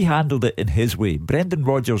 So he handled it in his way. Brendan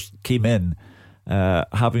Rodgers came in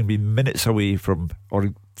having been minutes away from, or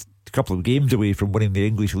a couple of games away from winning the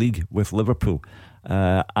English League with Liverpool,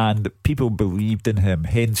 and people believed in him,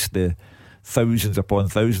 hence the thousands upon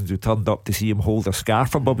thousands who turned up to see him hold a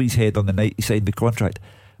scarf above his head on the night he signed the contract.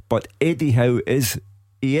 But Eddie Howe is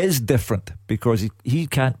different because he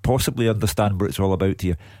can't possibly understand what it's all about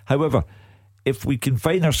here. However, if we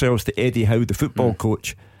confine ourselves to Eddie Howe, the football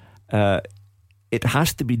coach, it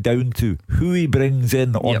has to be down to who he brings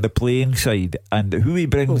in on the playing side and who he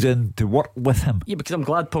brings in to work with him. Yeah, because I'm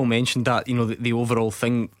glad Paul mentioned that, the overall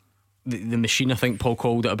thing, the machine, I think Paul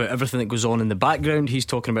called it, about everything that goes on in the background. He's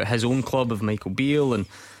talking about his own club of Michael Beale and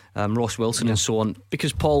Ross Wilson and so on.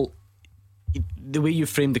 Because Paul, the way you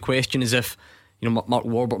framed the question is if Mark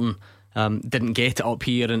Warburton didn't get it up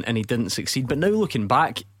here and he didn't succeed. But now looking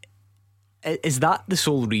back, is that the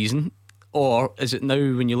sole reason? Or is it now,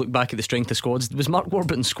 when you look back at the strength of squads, was Mark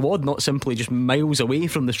Warburton's squad not simply just miles away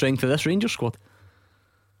from the strength of this Rangers squad?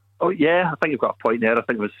 Oh yeah, I think you've got a point there. I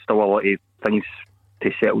think there's still a lot of things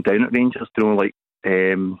to settle down at Rangers,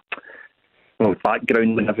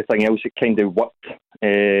 background and everything else. It kind of worked.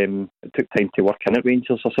 It took time to work in at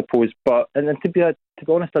Rangers, I suppose. But and then to be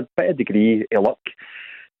honest, a bit of degree of luck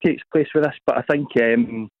takes place with this. But I think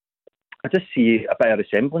I just see a bit of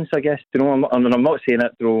resemblance, I guess. I'm not saying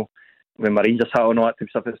it though. When my Rangers hat on all that type of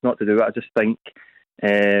stuff, it's not to do it. I just think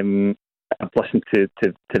I've listened to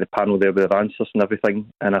the panel there with their answers and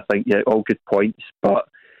everything, and I think all good points, but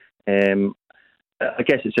I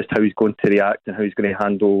guess it's just how he's going to react and how he's going to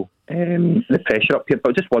handle the pressure up here.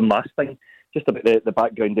 But just one last thing, just about the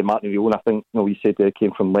background of Martin O'Neill, and I think you said he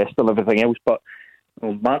came from Leicester and everything else, but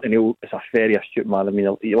Martin O'Neill is a very astute man. I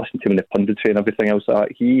mean, you listen to him in the punditry and everything else like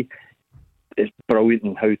that. He is brilliant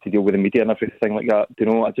in how to deal with the media and everything like that.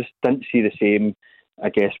 I just didn't see the same, I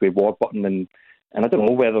guess, with Warburton, and I don't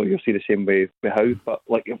know whether you'll see the same with Howe. But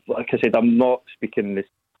like I said, I'm not speaking in the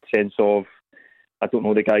sense of I don't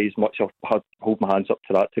know the guy as much. I'll hold my hands up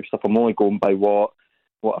to that type of stuff. I'm only going by what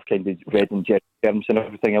I've kind of read in Jerry terms and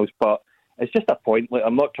everything else. But it's just a point. Like,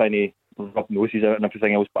 I'm not trying to rub noses out and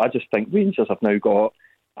everything else. But I just think Rangers have now got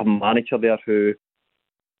a manager there who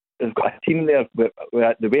has got a team there.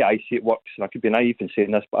 Where the way I see it works, and I could be naive in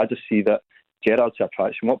saying this, but I just see that Gerrard's the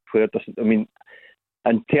attraction. What player doesn't? I mean,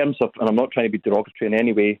 in terms of, and I'm not trying to be derogatory in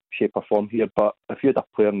any way, shape or form here, but if you had a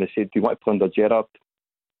player and they said, do you want to play under Gerrard?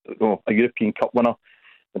 A European Cup winner,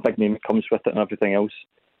 the big name that comes with it and everything else,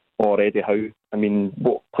 or Eddie Howe. I mean,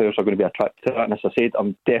 what players are going to be attracted to that? And as I said,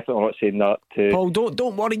 I'm definitely not saying that to Paul,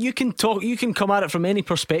 don't worry, you can talk, you can come at it from any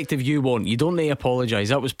perspective you want. You don't need to apologise.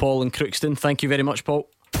 That was Paul in Crookston. Thank you very much, Paul.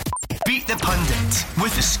 Beat the Pundit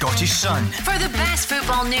with the Scottish Sun. For the best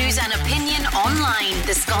football news and opinion online,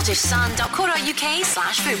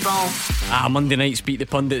 thescottishsun.co.uk/football. Monday nights Beat the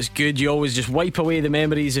Pundit's good. You always just wipe away the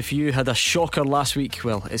memories. If you had a shocker last week,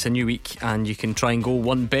 well, it's a new week and you can try and go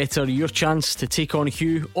one better. Your chance to take on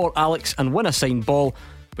Hugh or Alex and win a signed ball,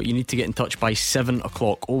 but you need to get in touch by 7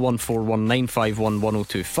 o'clock.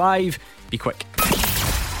 01419511025. Be quick.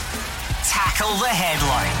 Tackle the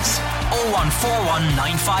headlines. 0141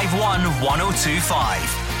 951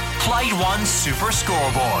 1025. Clyde One Super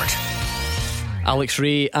Scoreboard. Alex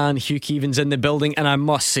Ray and Hugh Keevins in the building, and I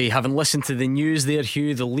must say, having listened to the news there,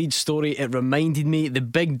 Hugh, the lead story, it reminded me the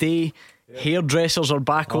big day. Hairdressers are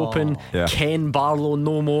back open. Ken Barlow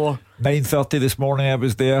no more. 9:30 this morning I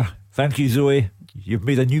was there. Thank you, Zoe. You've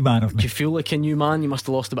made a new man of me. Do you feel like a new man? You must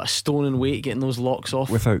have lost about a stone in weight getting those locks off.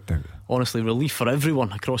 Without doubt. Honestly, relief for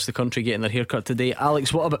everyone across the country getting their haircut today.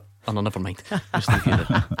 Alex, what about... Oh no, never mind. Just leave you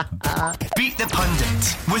there. Beat the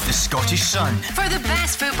Pundit with the Scottish Sun. For the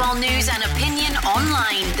best football news and opinion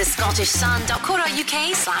online,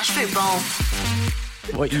 thescottishsun.co.uk/football.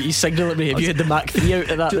 What, you signal at me? Have you had the Mac 3 out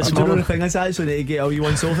of that this morning? The thing is, I actually need to get all you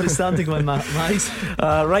once over. It's starting to go in my eyes.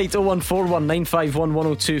 Right,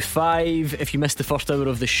 01419511025. If you missed the first hour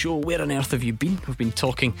of the show, where on earth have you been? We've been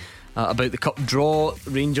talking about the cup draw,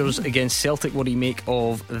 Rangers against Celtic. What do you make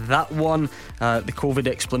of that one? The COVID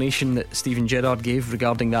explanation that Steven Gerrard gave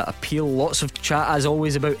regarding that appeal. Lots of chat as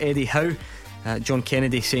always about Eddie Howe. John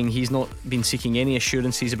Kennedy saying he's not been seeking any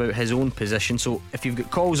assurances about his own position. So if you've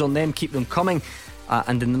got calls on them, keep them coming.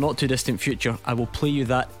 And in the not too distant future, I will play you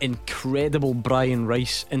that incredible Brian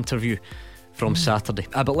Rice interview from Saturday.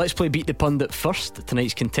 But let's play Beat the Pundit first.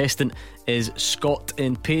 Tonight's contestant is Scott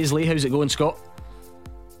in Paisley. How's it going, Scott?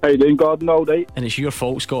 How you doing, Gordon? All right. And it's your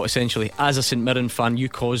fault, Scott, essentially. As a St Mirren fan, you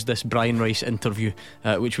caused this Brian Rice interview,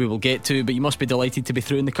 which we will get to, but you must be delighted to be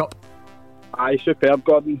through in the cup. Aye, superb,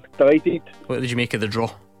 Gordon. Delighted. What did you make of the draw?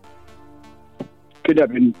 Couldn't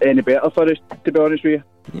have been any better for us, to be honest with you.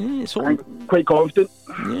 Yeah, it's I'm quite confident.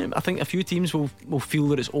 Yeah, I think a few teams will feel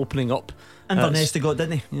that it's opening up. Inverness got,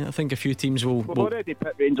 didn't he? Yeah, I think a few teams will. We've already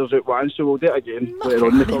put Rangers out once, so we'll do it again later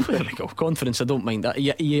on in the competition. There we go. Confidence, I don't mind that. Are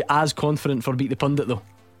you as confident for Beat the Pundit though?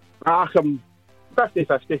 I'm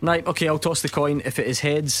 50-50. Right, okay, I'll toss the coin. If it is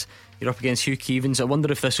heads, you're up against Hugh Keevins. I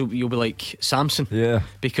wonder if you'll be like Samson. Yeah.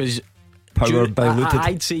 Because power diluted.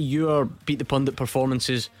 I'd say your Beat the Pundit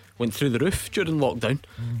performances went through the roof during lockdown,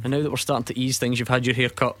 and now that we're starting to ease things, you've had your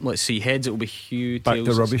haircut. Let's see, heads it'll be Hugh, back tails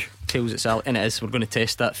to rubbish. Tails it's Alex, and it is. We're going to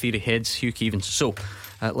test that theory. Heads Hugh Keevins. So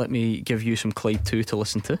let me give you some Clyde 2 to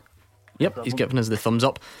listen to. Yep, he's giving us the thumbs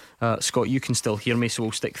up. Scott, you can still hear me, so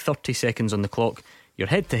we'll stick 30 seconds on the clock. You're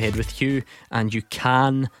head to head with Hugh, and you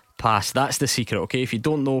can pass. That's the secret, okay? If you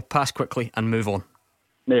don't know, pass quickly and move on.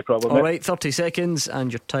 No problem. Alright, 30 seconds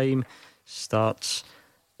and your time starts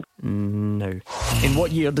now. In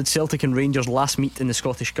what year did Celtic and Rangers last meet in the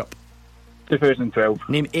Scottish Cup? 2012.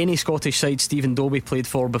 Name any Scottish side Stephen Dobie played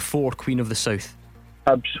for before Queen of the South.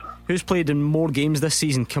 Hibs. Who's played in more games this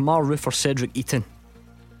season, Kamar Roof or Cedric Eaton?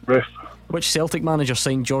 Roof. Which Celtic manager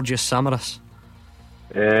signed Georgios Samaras?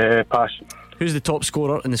 Pass. Who's the top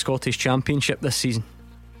scorer in the Scottish Championship this season?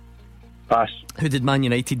 Pass. Who did Man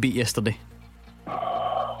United beat yesterday?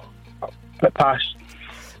 Pass.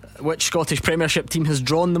 Which Scottish Premiership team has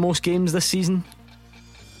drawn the most games this season?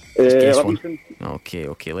 Livingston.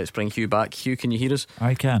 Okay, let's bring Hugh back. Hugh, can you hear us?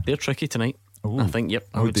 I can. They're tricky tonight. Ooh. I think, yep,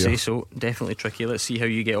 I would say so. Definitely tricky. Let's see how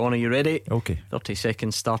you get on. Are you ready? Okay. 30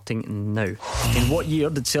 seconds starting now. In what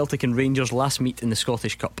year did Celtic and Rangers last meet in the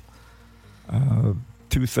Scottish Cup?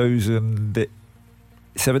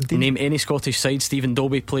 2017. Name any Scottish side Stephen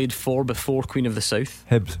Dobie played for before Queen of the South.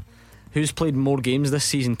 Hibs. Who's played more games this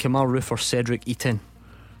season, Kamar Roof or Cedric Eaton?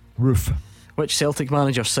 Roof. Which Celtic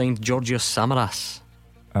manager signed Georgios Samaras?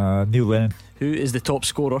 Neil Lennon. Who is the top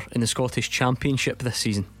scorer in the Scottish Championship this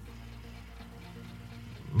season?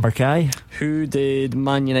 Mackay. Who did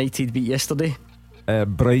Man United beat yesterday?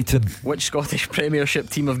 Brighton. Which Scottish Premiership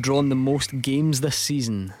team have drawn the most games this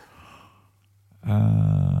season?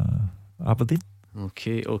 Aberdeen.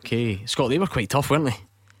 Okay. Scott, they were quite tough, weren't they?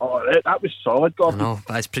 Oh, that was solid, Gordon. I know,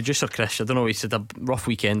 but it's producer Chris. I don't know. He's had a rough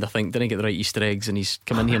weekend. I think didn't get the right Easter eggs, and he's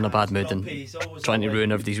come in here in a bad mood and trying to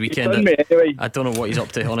ruin everybody's weekend. Anyway. I don't know what he's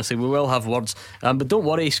up to. Honestly, we will have words. But don't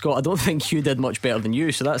worry, Scott. I don't think Hugh did much better than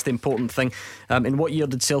you. So that's the important thing. In what year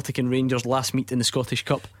did Celtic and Rangers last meet in the Scottish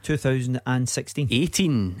Cup? 2016.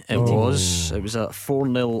 18. It was. It was a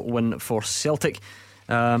 4-0 win for Celtic.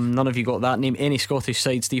 None of you got that name. Any Scottish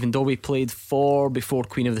side Stephen Dobie played for before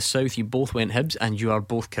Queen of the South? You both went Hibs, and you are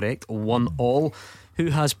both correct. 1-1. Who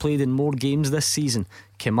has played in more games this season,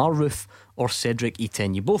 Kemar Roofe or Cedric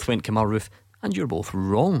Itten? You both went Kemar Roofe, and you're both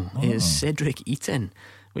wrong. It is Cedric Itten,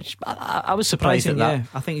 which I was surprised at that. Yeah,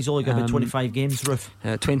 I think he's only got about 25 games,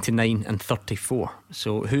 Roofe. 29 and 34.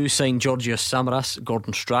 So who signed Georgios Samaras?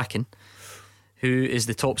 Gordon Strachan. Who is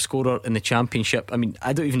the top scorer in the Championship? I mean,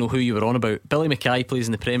 I don't even know who you were on about. Billy Mackay plays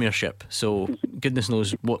in the Premiership, so goodness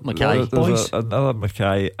knows what Mackay. There's another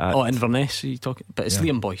Mackay at Inverness, are you talking? But it's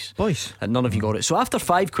Liam Boyce. And none of you got it. So after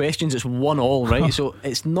 5 questions, it's 1-1, right? So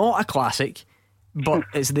it's not a classic, but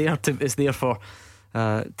it's there for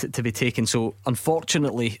to be taken. So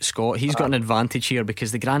unfortunately, Scott, he's got an advantage here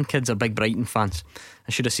because the grandkids are big Brighton fans.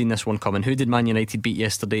 I should have seen this one coming. Who did Man United beat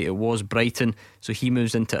yesterday? It was Brighton. So he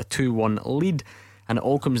moves into a 2-1 lead, and it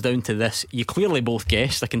all comes down to this. You clearly both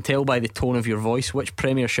guessed, I can tell by the tone of your voice, which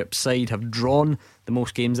Premiership side have drawn the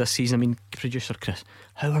most games this season. I mean, producer Chris,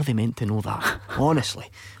 how are they meant to know that? Honestly,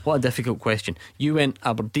 what a difficult question. You went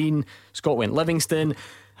Aberdeen, Scott went Livingston,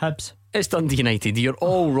 Hibs. It's Dundee United. You're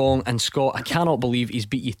all wrong. And Scott, I cannot believe he's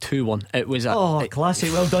beat you 2-1. It was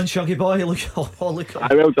classic. Well done, Shuggy boy. Look. Well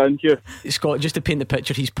done, Hugh. Scott, just to paint the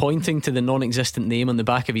picture, he's pointing to the non-existent name on the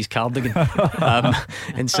back of his cardigan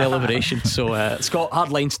in celebration. So Scott, hard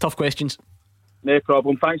lines, tough questions. No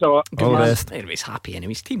problem, thanks a lot. Good man. Anyway, he's happy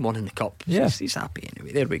anyway. His team won in the cup. Yeah. He's happy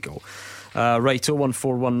anyway. There we go. Right,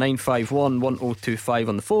 01419511025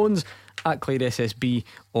 on the phones, at Clyde SSB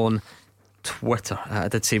on Twitter. I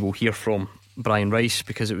did say we'll hear from Brian Rice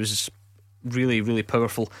because it was really, really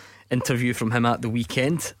powerful interview from him at the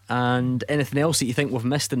weekend. And anything else that you think we've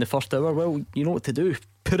missed in the first hour, well, you know what to do.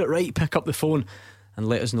 Put it right, pick up the phone and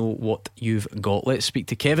let us know what you've got. Let's speak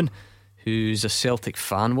to Kevin, who's a Celtic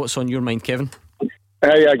fan. What's on your mind, Kevin?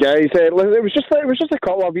 Yeah, guys. It was just a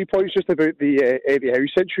couple of wee points just about the Eddie Howe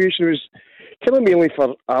situation. It was kind of mainly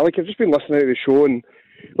for Alec. I've just been listening to the show, and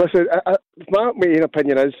listen, my main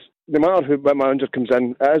opinion is, no matter what manager comes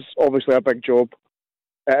in, it is obviously a big job.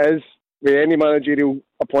 It is, with any managerial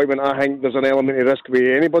appointment, I think there's an element of risk with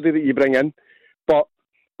anybody that you bring in. But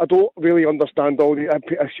I don't really understand all the. I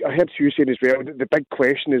heard Hugh saying as well, the big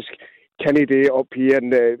question is, can he do it up here?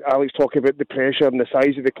 And Alex talking about the pressure and the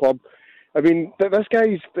size of the club. I mean, this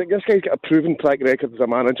guy's got a proven track record as a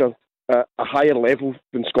manager at a higher level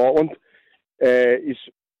than Scotland. His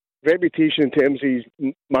reputation in terms of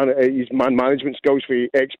his man management skills for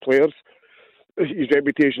ex-players, his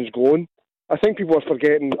reputation's glowing. I think people are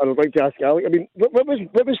forgetting, and I'd like to ask Alec, I mean, what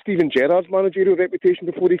was Steven Gerrard's managerial reputation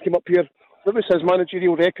before he came up here? What was his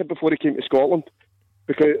managerial record before he came to Scotland?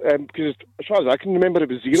 Because as far as I can remember, it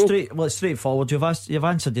was zero. It's straightforward. You've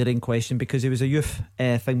answered your own question, because it was a youth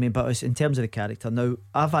thing, but it's in terms of the character. Now,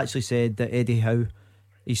 I've actually said that Eddie Howe,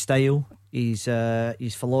 his style, his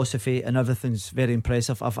philosophy and everything's very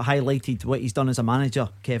impressive. I've highlighted what he's done as a manager,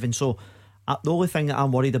 Kevin. So the only thing that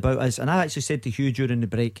I'm worried about is, and I actually said to Hugh during the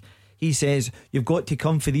break, he says you've got to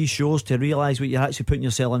come for these shows to realise what you're actually putting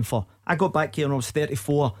yourself in for. I got back here when I was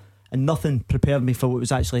 34 and nothing prepared me for what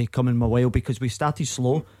was actually coming my way, because we started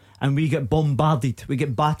slow and we get bombarded, we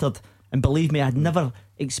get battered, and believe me, I had never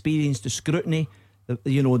experienced the scrutiny,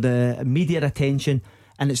 the media attention.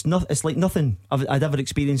 And it's like nothing I'd ever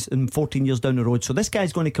experienced in 14 years down the road. So this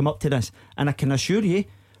guy's going to come up to this, and I can assure you,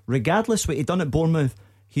 regardless what he done at Bournemouth,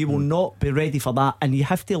 he will not be ready for that. And you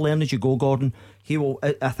have to learn as you go, Gordon. He will.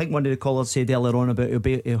 I think one of the callers said earlier on about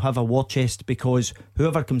he'll have a war chest, because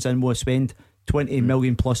whoever comes in will spend 20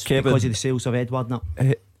 million plus, Kevin, because of the sales of Edward.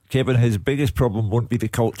 Kevin, his biggest problem won't be the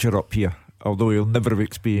culture up here, although he'll never have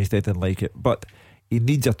experienced anything like it. But he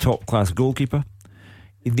needs a top class goalkeeper.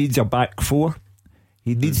 He needs a back four.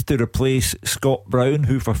 He needs to replace Scott Brown,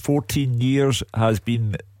 who for 14 years has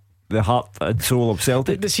been the heart and soul of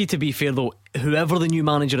Celtic. But see, to be fair though, whoever the new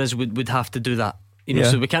manager is would have to do that.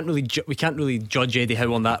 So we can't really judge Eddie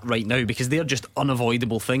Howe on that right now, because they're just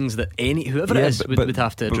unavoidable things that whoever it is would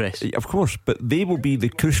have to address. Of course, but they will be the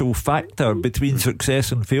crucial factor between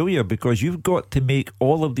success and failure, because you've got to make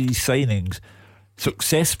all of these signings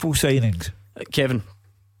successful signings. Kevin,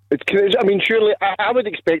 I mean, surely I would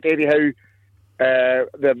expect Eddie Howe.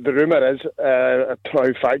 The rumour is, how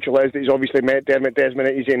factual is, that he's obviously met Dermot Desmond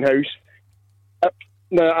at his own house.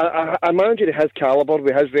 Now, a manager of his calibre,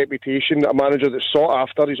 with his reputation, a manager that's sought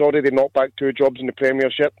after, he's already knocked back 2 jobs in the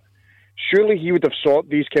Premiership. Surely he would have sought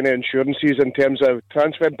these kind of insurances in terms of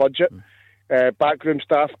transfer budget, backroom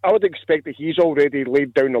staff. I would expect that he's already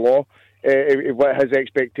laid down the law, what his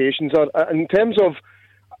expectations are. In terms of,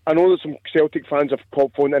 I know that some Celtic fans have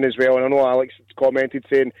phoned in as well, and I know Alex commented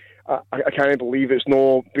saying, I can't believe it's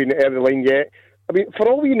not been out of the line yet. I mean, for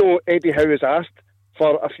all we know, Eddie Howe has asked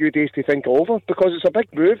for a few days to think over, because it's a big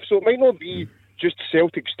move, so it might not be just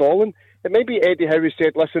Celtic stalling. It might be Eddie Howe has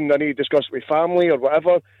said, listen, I need to discuss it with family or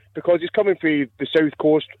whatever, because he's coming from the south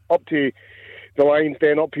coast up to the Lions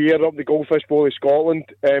Den up here, up the Goldfish Bowl of Scotland.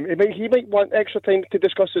 He might want extra time to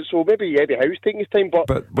discuss it, so maybe Eddie Howe's taking his time, but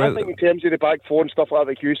I think in terms of the back four and stuff like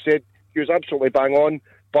that Hugh said, he was absolutely bang on,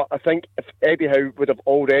 but I think if Eddie Howe would have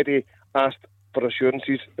already asked for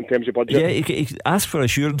assurances in terms of budget. Yeah, he asked for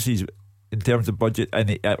assurances in terms of budget,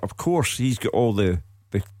 and of course he's got all the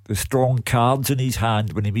strong cards in his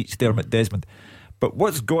hand when he meets Dermot Desmond. But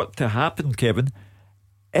what's got to happen, Kevin,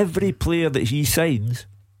 every player that he signs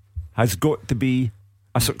has got to be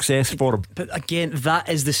a success for him. But again, that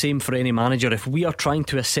is the same for any manager. If we are trying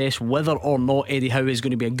to assess whether or not Eddie Howe is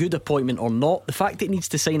going to be a good appointment or not, the fact that he needs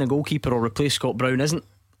to sign a goalkeeper or replace Scott Brown isn't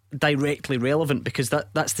directly relevant, because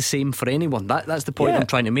that's the same for anyone. That's the point I'm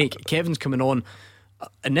trying to make. Kevin's coming on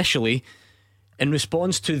initially in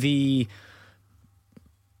response to the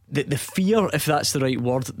fear, if that's the right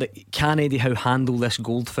word, that can Eddie Howe handle this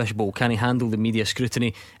Goldfish Bowl? Can he handle the media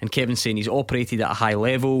scrutiny? And Kevin's saying he's operated at a high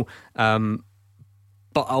level, but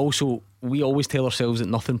also we always tell ourselves that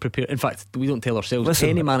nothing prepared. In fact, we don't tell ourselves. Listen,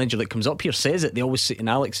 any manager that comes up here says it. They always say, and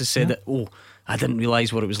Alex has said it, I didn't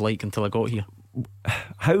realise what it was like until I got here.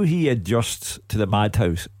 How he adjusts to the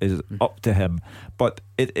madhouse is up to him, but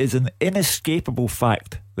it is an inescapable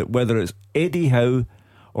fact that whether it's Eddie Howe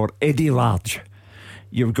or Eddie Large,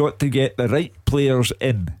 you've got to get the right players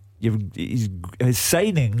in. His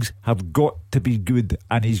signings have got to be good,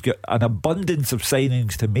 and he's got an abundance of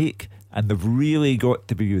signings to make, and they've really got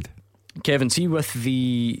to be good. Kevin, see, with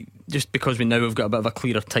just because we now have got a bit of a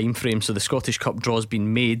clearer time frame, so the Scottish Cup draw's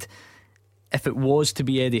been made. If it was to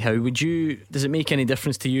be Eddie Howe, does it make any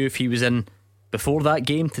difference to you if he was in before that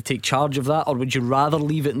game to take charge of that, or would you rather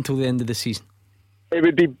leave it until the end of the season? It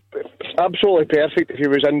would be absolutely perfect if he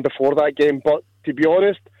was in before that game, but to be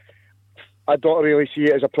honest, I don't really see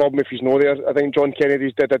it as a problem if he's not there. I think John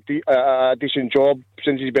Kennedy's did a decent job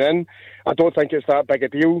since he's been in. I don't think it's that big a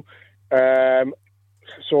deal.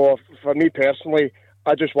 So for me personally,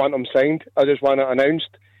 I just want him signed. I just want it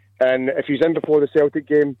announced. And if he's in before the Celtic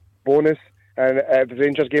game, bonus. And the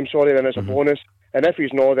Rangers game, then it's a bonus. And if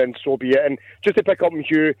he's not, then so be it. And just to pick up on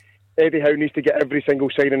Hugh, Eddie Howe needs to get every single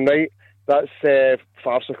signing right. That's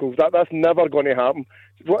farcical. That's never going to happen.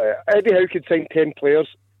 Eddie Howe could sign 10 players,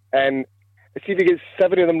 and see if he gets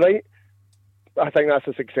 7 of them right, I think that's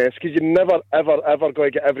a success, because you're never, ever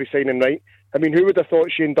going to get every signing right. I mean, who would have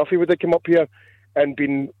thought Shane Duffy would have come up here and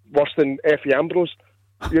been worse than Effie Ambrose?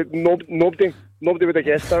 Nobody would have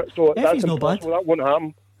guessed that. So that's impossible. That won't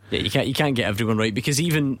happen. Yeah, you can't get everyone right, because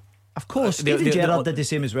even, of course, Steven Gerrard did the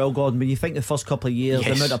same as well, Gordon. When you think the first couple of years,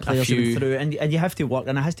 the amount of players that went through, and you have to work,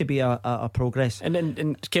 and it has to be a progress.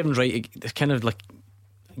 And Kevin's right, it's kind of like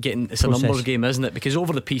it's a numbers game, isn't it? Because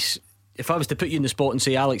over the piece, if I was to put you in the spot and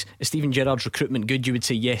say, Alex, is Steven Gerrard's recruitment good? You would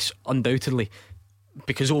say yes, undoubtedly,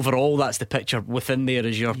 because overall that's the picture. Within there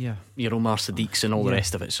is your Omar Sadiqs and all the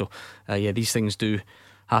rest of it. So these things do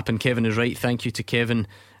happen. Kevin is right. Thank you to Kevin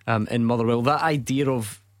in Motherwell. That idea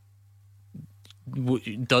of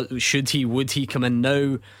would he come in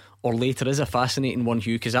now or later is a fascinating one,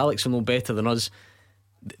 Hugh, because Alex will know better than us.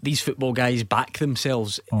 These football guys back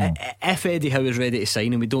themselves. If Eddie Howe is ready to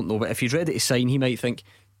sign, and we don't know, but if he's ready to sign, he might think,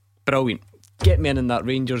 brilliant, get me in that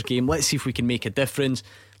Rangers game, let's see if we can make a difference,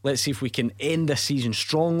 let's see if we can end this season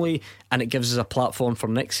strongly, and it gives us a platform for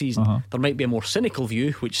next season. There might be a more cynical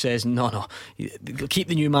view which says no, keep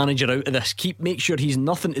the new manager out of this, make sure he's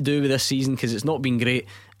nothing to do with this season because it's not been great,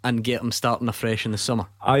 and get him starting afresh in the summer.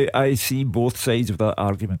 I see both sides of that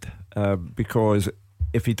argument, because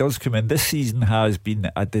if he does come in, this season has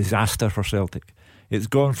been a disaster for Celtic. It's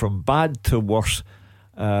gone from bad to worse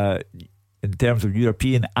in terms of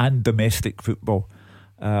European and domestic football,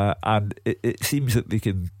 and it seems that they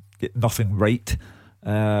can get nothing right.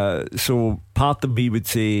 So part of me would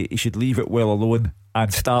say he should leave it well alone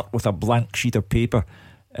and start with a blank sheet of paper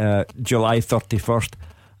July 31st.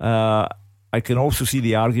 I can also see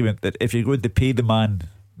the argument that if you're going to pay the man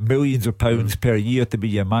millions of pounds per year to be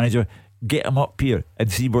your manager, get him up here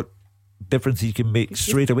and see what difference he can make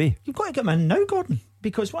straight away. You've got to get him in now, Gordon,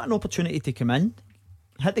 because what an opportunity to come in.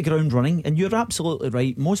 hit the ground running. And you're absolutely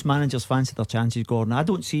right. Most managers fancy their chances, Gordon. I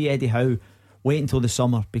don't see Eddie Howe wait until the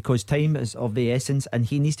summer, because time is of the essence, and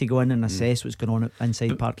he needs to go in and assess what's going on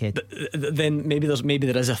inside Parkhead. Then maybe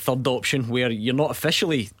there is a third option where you're not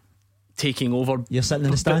officially taking over, you're sitting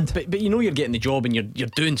in the stand, but you know you're getting the job, and you're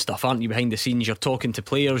doing stuff, aren't you, behind the scenes? You're talking to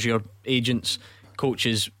players, your agents,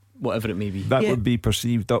 coaches, whatever it may be. That would be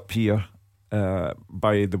perceived up here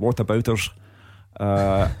by the whatabouters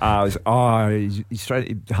as he's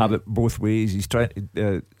trying to have it both ways. He's trying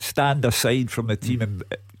to stand aside from the team and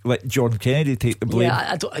let John Kennedy take the blame.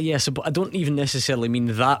 But I don't even necessarily mean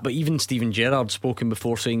that. But even Stephen Gerrard spoken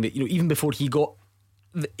before, saying that, you know, even before he got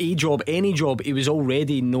a job, any job, he was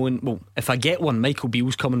already knowing, well, if I get one, Michael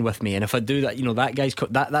Beale's coming with me, and if I do that, you know, that guy's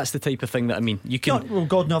that's the type of thing that, I mean, you can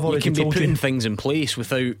I've already you can be told putting you things in place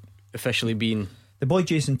without officially being. The boy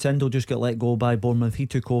Jason Tyndall just got let go by Bournemouth. He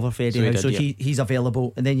took over for Eddie Howe, so he's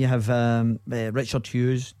available. And then you have Richard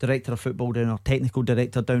Hughes, Director of Football down there, Technical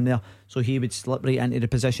Director down there, so he would slip right into the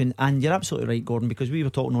position. And you're absolutely right, Gordon, because we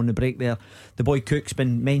were talking on the break there, the boy Cook's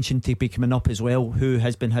been mentioned to be coming up as well, who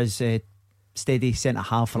has been his steady centre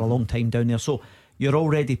half for a long time down there. So you're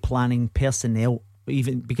already planning personnel,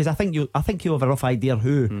 even because I think you have a rough idea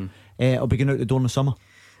who will be going out the door in the summer.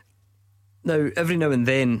 Now, every now and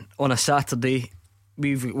then on a Saturday,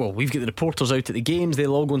 we've got the reporters out at the games.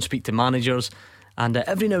 They'll all go and speak to managers, and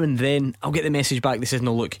every now and then I'll get the message back that says,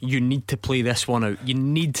 no, look, you need to play this one out. You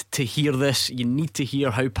need to hear this. You need to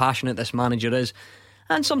hear how passionate this manager is.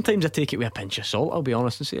 And sometimes I take it with a pinch of salt, I'll be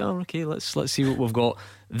honest, and say, oh, okay, let's see what we've got.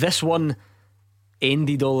 This one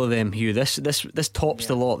ended all of them, Hugh. This tops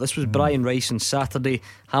the lot. This was Brian Rice on Saturday.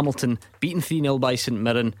 Hamilton beaten 3-0 by St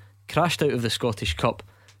Mirren, crashed out of the Scottish Cup,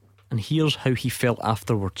 and here's how he felt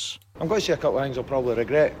afterwards. I'm going to say a couple of things I'll probably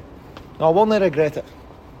regret. No, I won't regret it,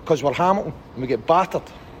 because we're Hamilton and we get battered.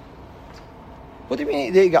 What do you mean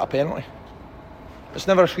today you get a penalty? It's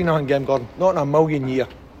never a 3-0 game, Gordon. Not in a million years.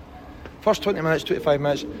 First 20 minutes, 25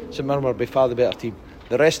 minutes, St Mirren were by far the better team.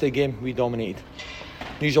 The rest of the game we dominated.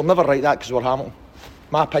 You'll never write that because we're Hamilton.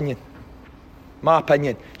 My opinion.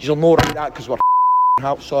 You'll not write that because we're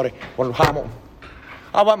we're Hamilton.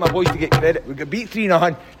 I want my boys to get credit. We get beat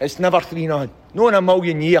 3-0. It's never 3-0. No in a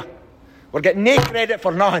million year. We're getting no credit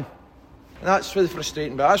for nothing. And that's really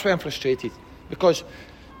frustrating. But that's why I'm frustrated, because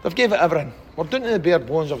they've gave it everything. We're doing it to the bare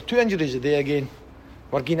bones. We've 2 injuries a day again.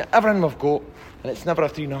 We're giving it everything we've got, and it's never a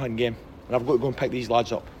 3-0 game. And I've got to go and pick these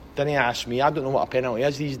lads up. Didn't ask me. I don't know what a penalty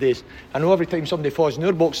is these days. I know every time somebody falls in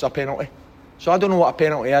our box is a penalty. So I don't know what a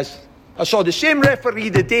penalty is. I saw the same referee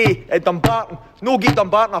the day at Dumbarton. No gave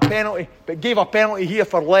Dumbarton a penalty, but gave a penalty here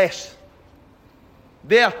for less.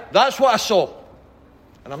 That's what I saw.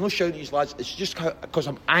 And I'm not shouting at these lads. It's just because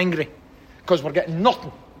I'm angry, because we're getting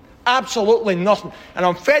nothing, absolutely nothing. And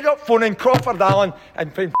I'm fed up phoning Crawford Allen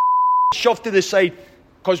and being shoved to the side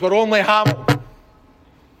because we're only Hamilton.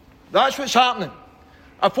 That's what's happening.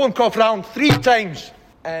 I phoned Crawford Allen 3 times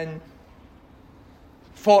in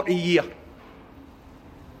 40 years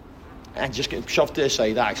and just get shoved to the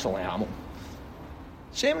side. Actually, Hamilton.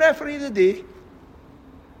 Same referee of the day.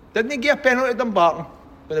 Didn't he give a penalty to Dumbarton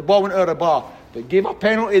when the ball went out of the bar, but gave a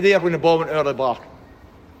penalty there when the ball went out of the bar?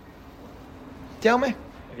 Tell me,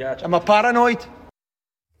 am I paranoid?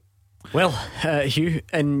 Well, Hugh,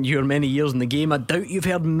 in your many years in the game, I doubt you've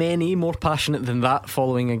heard many more passionate than that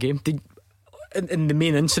following a game. In the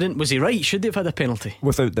main incident, was he right? Should they have had a penalty?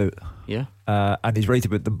 Without doubt. Yeah. And he's right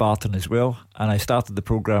about Dumbarton as well. And I started the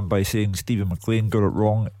programme by saying Stephen McLean got it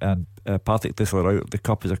wrong, and Partick Thistle out of the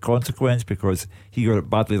cup as a consequence because he got it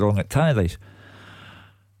badly wrong at Tannadice.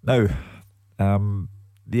 Now,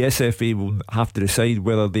 the SFA will have to decide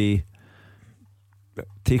whether they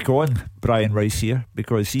take on Brian Rice here,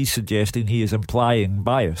 because he's suggesting he is implying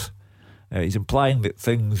bias. He's implying that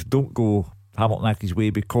things don't go Hamilton Accies way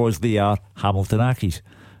because they are Hamilton Accies.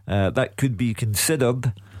 That could be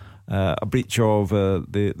considered a breach of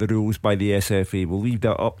the rules by the SFA. We'll leave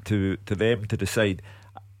that up to them to decide.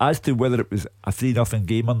 As to whether it was a 3-0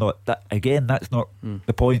 game or not, that's not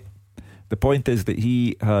the point. The point is that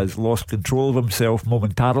he has lost control of himself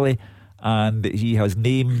momentarily, and he has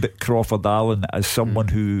named Crawford Allen as someone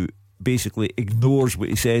who basically ignores what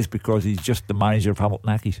he says because he's just the manager of Hamilton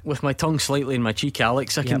Accies. With my tongue slightly in my cheek,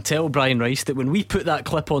 Alex, I can tell Brian Rice that when we put that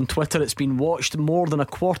clip on Twitter, it's been watched more than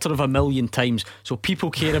 250,000 times. So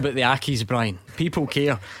people care about the Accies, Brian. People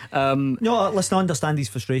care. No, listen, I understand his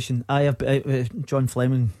frustration. I have John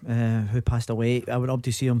Fleming, who passed away. I would love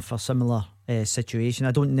to see him for a similar situation.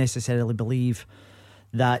 I don't necessarily believe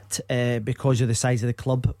that because of the size of the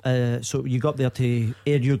club, so you got there to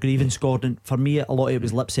air your grievance, Gordon. For me, a lot of it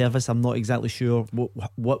was lip service. I'm not exactly sure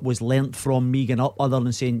what was learnt from me getting up, other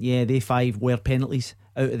than saying, yeah, they 5 were penalties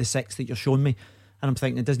out of the 6 that you're showing me, and I'm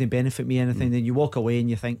thinking it doesn't benefit me anything. Then you walk away and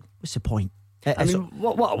you think, what's the point? I mean,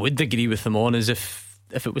 what I would agree with them on is if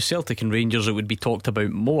it was Celtic and Rangers, it would be talked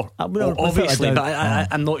about more, obviously, but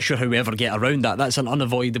I'm not sure how we ever get around that. That's an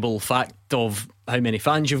unavoidable fact of how many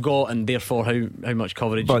fans you've got, and therefore how much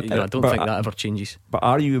coverage. I don't think that ever changes. But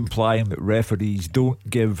are you implying that referees don't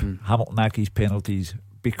give Hamilton Accies penalties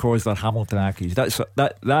because they're Hamilton Accies?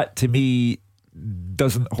 That to me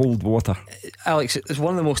doesn't hold water. Alex, it's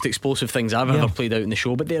one of the most explosive things I've ever played out in the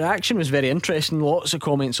show, but the reaction was very interesting. Lots of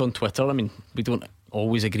comments on Twitter. I mean, we don't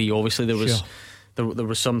always agree, obviously. There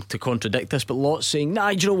was some to contradict us, but lots saying,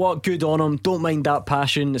 nah, do you know what, good on them, don't mind that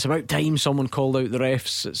passion, it's about time someone called out the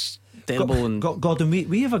refs. It's terrible. Gordon,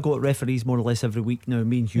 we have a go at referees more or less every week now,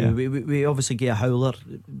 me and Hugh. We obviously get a howler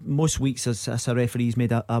most weeks as a referee's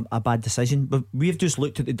made a bad decision, but we've just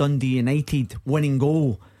looked at the Dundee United winning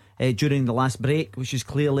goal during the last break, which is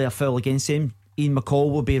clearly a foul against him. Ian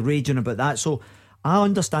McCall will be raging about that. So I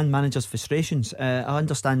understand managers' frustrations. I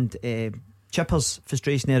understand Chipper's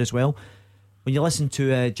frustration there as well. When you listen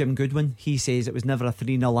to Jim Goodwin, he says it was never a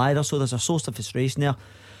 3-0 either, so there's a source of frustration there,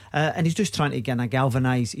 and he's just trying to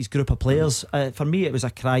galvanise his group of players. For me, it was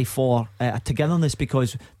a cry for a togetherness,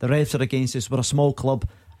 because the refs are against us. We're a small club,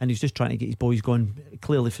 and he's just trying to get his boys going.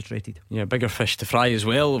 Clearly frustrated. Yeah, bigger fish to fry as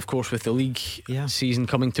well, of course, with the league season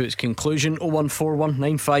coming to its conclusion. 0141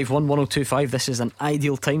 951 1025. This is an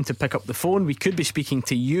ideal time to pick up the phone. We could be speaking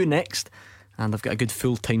to you next, and I've got a good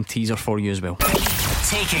full-time teaser for you as well.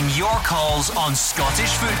 Taking your calls on Scottish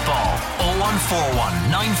football.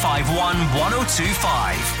 0141 951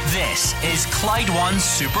 1025. This is Clyde One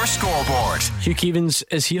Super Scoreboard. Hugh Keevins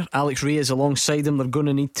is here, Alex Ray is alongside him. They're going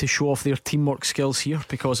to need to show off their teamwork skills here,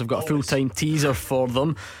 because I've got a full-time teaser for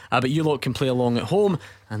them, but you lot can play along at home,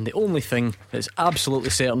 and the only thing that's absolutely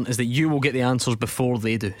certain is that you will get the answers before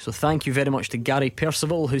they do. So thank you very much to Gary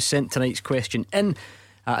Percival, who sent tonight's question in.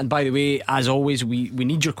 And by the way, as always, we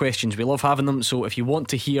need your questions. We love having them. So if you want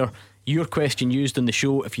to hear your question used in the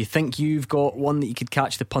show, if you think you've got one that you could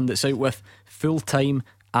catch the pundits out with, fulltime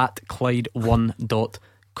at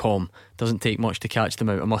Clyde1.com. Doesn't take much to catch them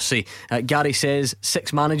out, I must say. Gary says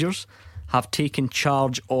 6 managers have taken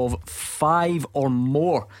charge of 5 or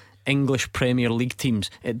more English Premier League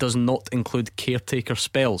teams. It does not include caretaker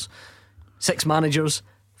spells. 6 managers,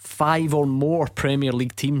 5 or more Premier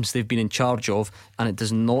League teams they've been in charge of, and it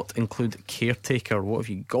does not include caretaker. What have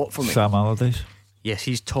you got for me? Sam Allardyce. Yes,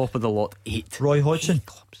 he's top of the lot. 8. Roy Hodgson.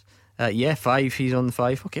 5. He's on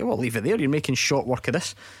 5. Okay, well, leave it there. You're making short work of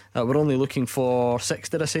this. We're only looking for 6,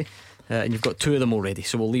 did I say? And you've got 2 of them already,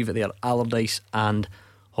 so we'll leave it there. Allardyce and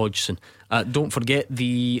Hodgson. Don't forget,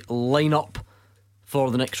 the lineup for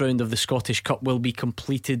the next round of the Scottish Cup will be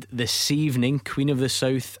completed this evening. Queen of the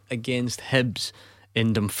South against Hibs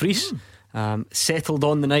in Dumfries. Settled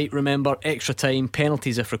on the night, remember, extra time,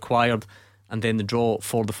 penalties if required, and then the draw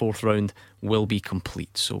for the 4th round will be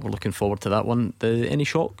complete. So we're looking forward to that one. Any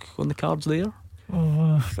shock on the cards there?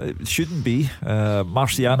 It shouldn't be.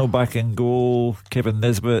 Marciano back in goal, Kevin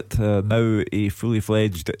Nisbet now a fully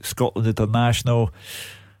fledged Scotland international.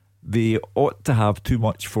 They ought to have too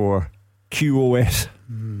much for QOS.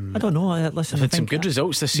 I don't know. Listen, they've had some good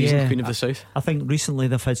results this season, Queen of the South. I think recently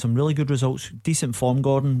they've had some really good results, decent form,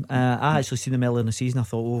 Gordon. I actually seen them earlier in the season. I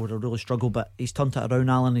thought, they'll really struggle, but he's turned it around,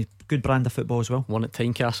 Alan. He's a good brand of football as well. Won at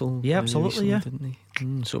Tynecastle. Yeah, absolutely, recently,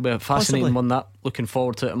 didn't he? So it'll be a fascinating one, that. Looking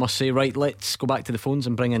forward to it, I must say. Right, let's go back to the phones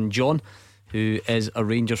and bring in John, who is a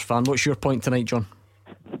Rangers fan. What's your point tonight, John?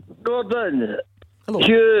 Gordon. Hello.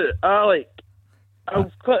 Hugh, Alec,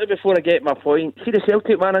 I'll cut it before I get my point. See the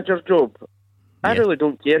Celtic manager's job? I really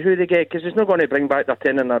don't care who they get, because it's not going to bring back their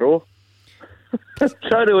 10 in a row. So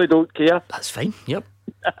I really don't care. That's fine, yep.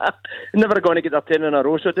 Never going to get their 10 in a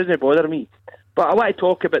row, so it doesn't bother me. But I want to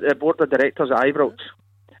talk about the board of directors at Ibrox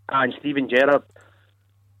and Stephen Gerrard.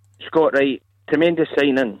 Scott Wright, tremendous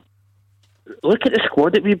signing. Look at the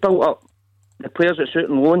squad that we've built up. The players that's out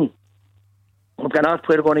on loan. We've got another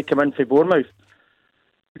player going to come in for Bournemouth.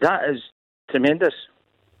 That is tremendous.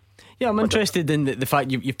 Yeah, I'm interested in the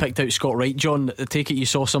fact you've picked out Scott Wright, John. I take it you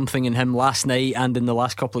saw something in him last night and in the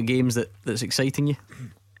last couple of games that's exciting you?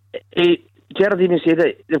 Gerrard even said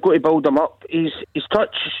that they've got to build him up. His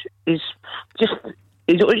touch he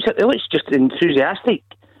looks just enthusiastic,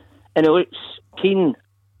 and he looks keen.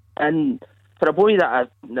 And for a boy that I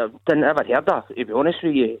didn't ever heard of, to be honest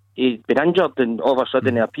with you, he'd been injured and all of a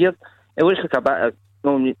sudden he appeared. It looks like a bit of,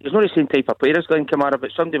 he's not the same type of player as Glenn Kamara,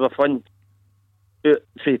 but somebody with fun.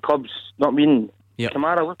 for clubs. Not mean. Yep.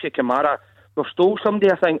 Kamara, look at Kamara. We've stole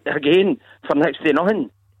somebody, I think, again for next to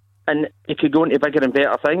nothing, and he could go into bigger and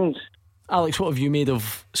better things. Alex, what have you made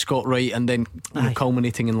of Scott Wright and then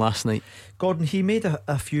culminating in last night? Gordon, he made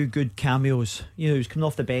a few good cameos. You know, he was coming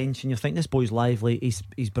off the bench, and you think this boy's lively.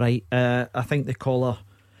 He's bright. I think the caller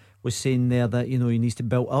was saying there that, you know, he needs to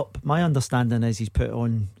build up. My understanding is he's put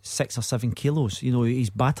on 6 or 7 kilos. You know, he's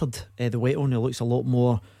battered the weight on. He looks a lot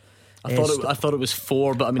more. I thought it was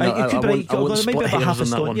 4, but I mean, you could be right. I won't Maybe split about hairs half a on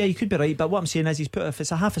that stone. one. Yeah, you could be right. But what I'm saying is, he's put, if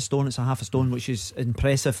it's a half a stone, it's a half a stone, which is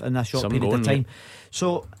impressive in a short period of time.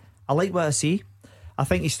 So I like what I see. I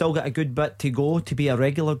think he's still got a good bit to go to be a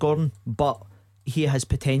regular, Gordon, but he has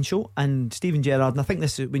potential. And Steven Gerrard, and I think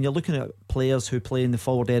this is, when you're looking at players who play in the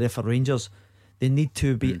forward area for Rangers, they need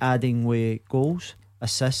to be adding with goals,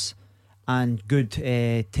 assists, and good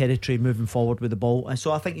territory moving forward with the ball. And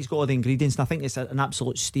so I think he's got all the ingredients, and I think it's an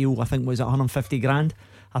absolute steal. I think, was it 150 grand?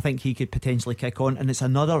 I think he could potentially kick on, and it's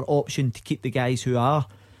another option to keep the guys who are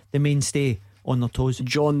the mainstay on their toes.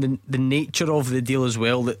 John, the nature of the deal as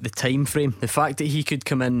well, the time frame, the fact that he could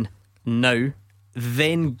come in now,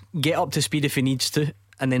 then get up to speed if he needs to,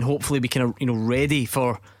 and then hopefully be kind of, you know, ready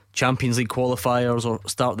for Champions League qualifiers or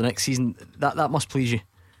start the next season. That must please you.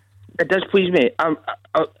 It does please me.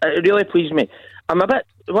 It really pleases me. I'm a bit.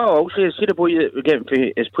 Well, actually, see the boy that we're getting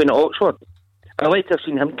to is playing at Oxford. I like to have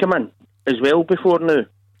seen him come in as well before now. Do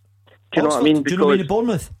you know what I mean? Do you know what I mean,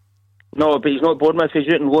 Bournemouth? No, but he's not Bournemouth. He's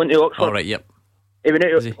out and going to Oxford. All right, yep. He went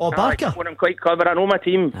out, Is he? Barker. I'm quite clever. I know my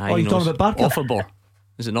team. You're talking about Barker? Offerbor.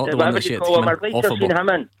 Is it not the Yeah, one whatever that's you yet call to him, come I'd in? like to have seen him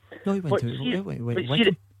in. No, he went to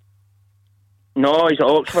Wycombe. No, he's at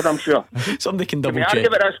Oxford, I'm sure. Somebody can double we check. argue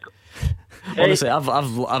about this? Honestly,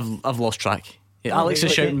 I've lost track. Yeah, Alex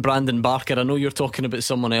is shouting Brandon Barker. I know you're talking about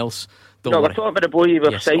someone else. Don't No, worry. we're talking about the boy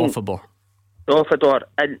we've signed. Offabor. Offador.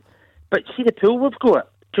 But see the pool we've got.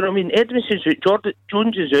 Do you know what I mean? Edmondson's out,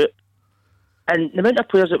 Jones is out, and the amount of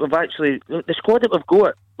players that we've actually, the squad that we've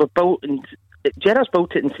got, we've built, and Gerrard's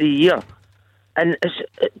built it in 3 years, and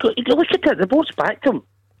look at it, the board's backed him.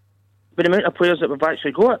 With the amount of players that we've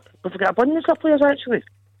actually got, we've got abundance of players actually.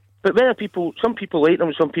 But some people like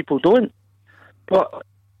them, some people don't. But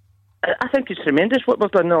I think it's tremendous what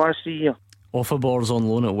we've done in the last 3 years. Offabor's on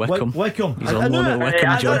loan at Wycombe. Wycombe. He's on loan at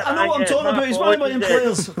Wycombe, John. I know what I'm talking about. He's one of my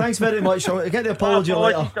players. Thanks very much. I'll get the apology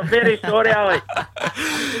later. I'm very sorry,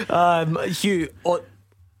 Alex. Hugh,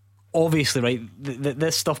 obviously, right,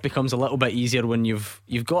 this stuff becomes a little bit easier when you've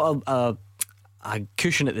got a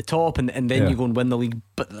cushion at the top, and then you go and win the league.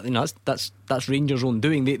 But you know, that's Rangers' own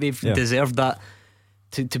doing. They've deserved that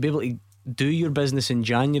to be able to do your business in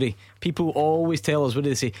January. People always tell us, what do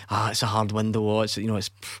they say? It's a hard window. It's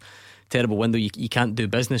terrible window. You can't do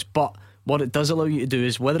business. But what it does allow you to do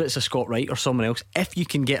is, whether it's a Scott Wright or someone else, if you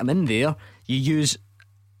can get them in there, you use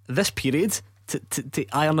this period to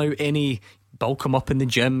iron out any, bulk them up in the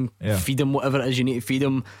gym, feed them whatever it is you need to feed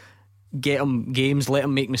them, get them games, let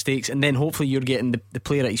them make mistakes, and then hopefully you're getting the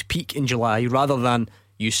player at his peak in July, rather than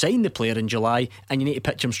you sign the player in July and you need to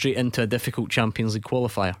pitch him straight into a difficult Champions League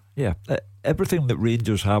qualifier. Yeah, everything that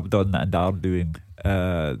Rangers have done and are doing,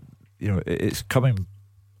 it's coming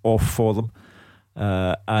off for them.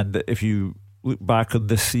 And if you look back on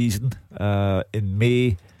this season, in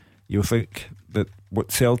May, you'll think that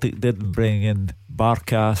what Celtic did in bringing in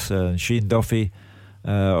Barkas and Shane Duffy,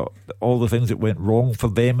 all the things that went wrong for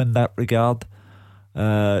them in that regard.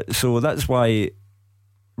 So that's why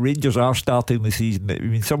Rangers are starting the season. I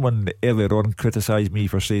mean, someone earlier on criticised me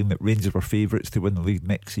for saying that Rangers were favourites to win the league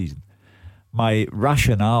next season. My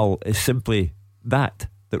rationale is simply that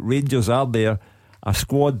Rangers are there, a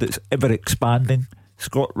squad that's ever expanding.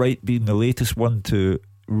 Scott Wright being the latest one to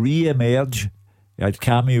re-emerge. He had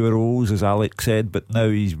cameo roles, as Alex said, but now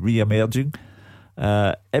he's re-emerging.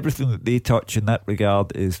 Everything that they touch in that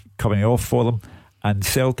regard is coming off for them, and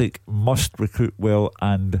Celtic must recruit well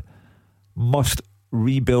and must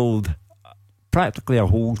rebuild practically a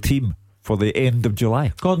whole team for the end of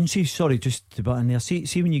July. Gordon, sorry, just to butt in there. See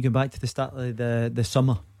when you go back to the start of the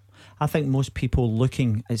summer, I think most people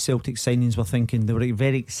looking at Celtic signings were thinking they were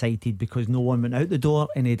very excited because no one went out the door,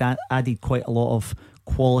 and they'd added quite a lot of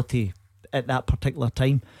quality at that particular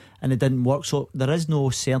time, and it didn't work. So there is no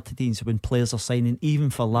certainties when players are signing, even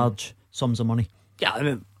for large sums of money. Yeah, I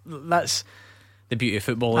mean, that's the beauty of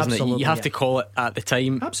football, isn't Absolutely, it? You have to call it at the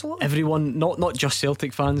time. Absolutely. Everyone, not just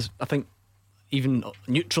Celtic fans, I think even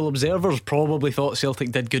neutral observers probably thought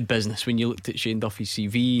Celtic did good business when you looked at Shane Duffy's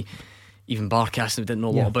CV. Even Barkas, didn't know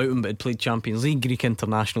a lot about him, but had played Champions League, Greek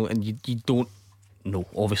international, and you don't know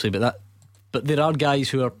obviously about that, but there are guys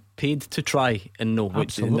who are paid to try and know,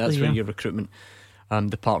 and that's where your recruitment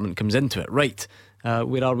department comes into it. Right,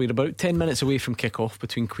 Where are we? We're about 10 minutes away from kick-off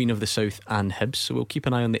between Queen of the South and Hibs, so we'll keep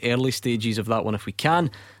an eye on the early stages of that one if we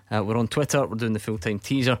can. We're on Twitter, we're doing the full-time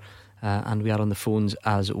teaser, and we are on the phones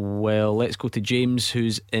as well. Let's go to James,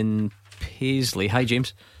 who's in Paisley. Hi,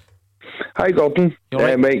 James. Hi, Gordon.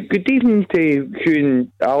 Right? Good evening to Hugh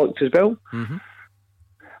and Alex as well.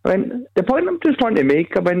 The point I'm just wanting to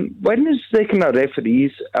make, when is the kind of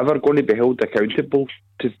referees ever going to be held accountable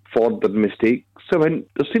for their mistakes? There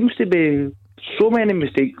seems to be so many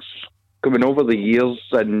mistakes coming over the years,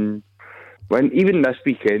 and even this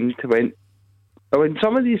weekend, when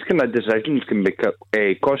some of these kind of decisions can be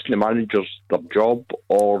costing the managers their job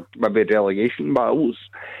or maybe relegation battles,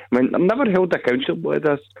 they're never held accountable with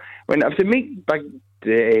this. If they make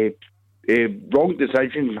big wrong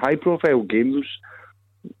decisions in high-profile games,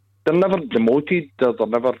 they're never demoted, they're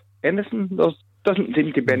never anything. There doesn't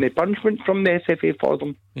seem to be any punishment from the SFA for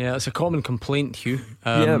them. Yeah, it's a common complaint, Hugh.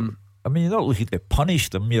 You're not looking to punish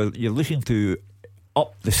them, you're looking to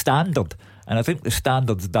up the standard, and I think the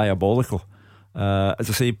standard's diabolical. As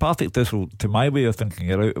I say, Partick Thistle, to my way of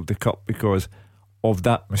thinking, are out of the cup because of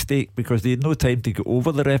that mistake, because they had no time to get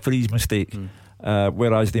over the referee's mistake,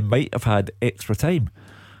 whereas they might have had extra time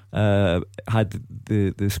had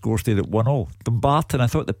the score stayed at 1-1. Dumbarton, I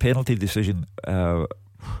thought the penalty decision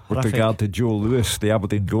with regard to Joe Lewis, the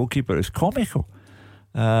Aberdeen goalkeeper, is comical.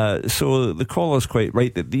 So the caller's quite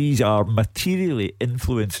right that these are materially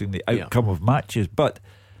influencing the outcome of matches. But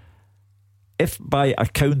if by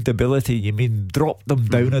accountability you mean drop them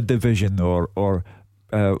down a division or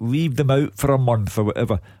leave them out for a month or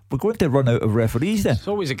whatever, we're going to run out of referees then. It's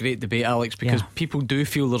always a great debate, Alex, because people do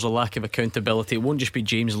feel there's a lack of accountability. It won't just be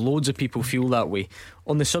James, loads of people feel that way.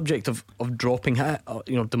 On the subject of dropping,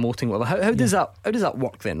 demoting, whatever, how does that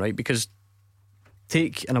work then, right? Because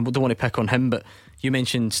and I don't want to pick on him, but you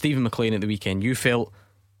mentioned Stephen McLean at the weekend. You felt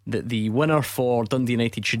that the winner for Dundee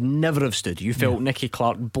United should never have stood. You felt Nicky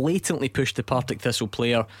Clark blatantly pushed the Partick Thistle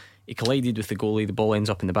player. He collided with the goalie, the ball ends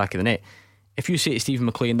up in the back of the net. If you say to Stephen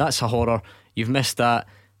McLean, that's a horror, you've missed that,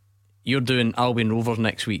 you're doing Albion Rovers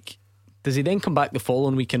next week, does he then come back the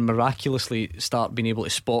following week and miraculously start being able to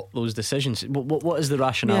spot those decisions? What is the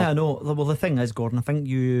rationale? Yeah, I know. Well, the thing is, Gordon, I think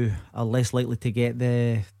you are less likely to get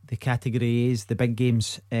the category A's, the big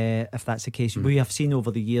games, if that's the case. We have seen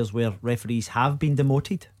over the years where referees have been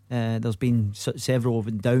demoted. There's been several of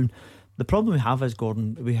them down. The problem we have is,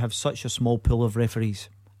 Gordon, we have such a small pool of referees,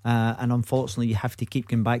 and unfortunately you have to keep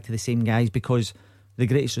going back to the same guys, because the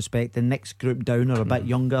greatest respect, the next group down are a bit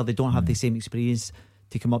younger, they don't have the same experience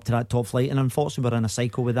to come up to that top flight, and unfortunately we're in a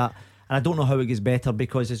cycle with that, and I don't know how it gets better,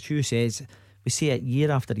 because as Hugh says, we see it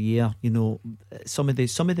year after year. Some of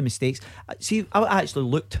the mistakes. See, I actually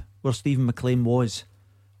looked where Stephen McLean was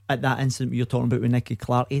at that incident you're talking about with Nicky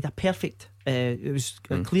Clark. He had a perfect it was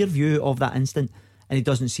a clear view of that instant, and he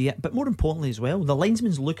doesn't see it. But more importantly as well, the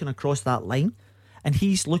linesman's looking across that line, and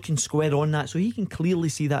he's looking square on that, so he can clearly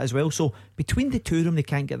see that as well. So between the two of them, they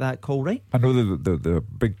can't get that call right. I know the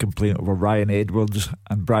big complaint over Ryan Edwards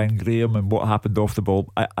and Brian Graham and what happened off the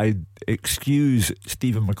ball. I excuse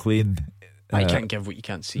Stephen McLean. I can't give what you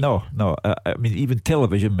can't see. No. I mean, even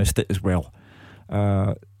television missed it as well,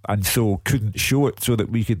 and so couldn't show it so that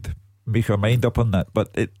we could make our mind up on that.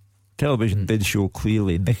 But television did show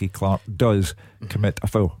clearly Nicky Clark does commit a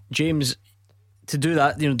foul. James, to do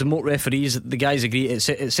that, demote referees, the guys agree, it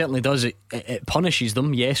certainly does. It punishes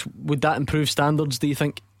them, yes. Would that improve standards, do you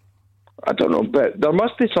think? I don't know, but there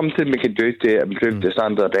must be something we could do to improve the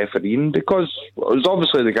standard of refereeing, because it's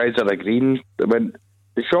obviously the guys are agreeing. The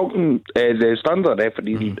standard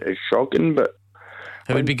refereeing is shocking, but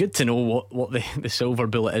it would be good to know what the silver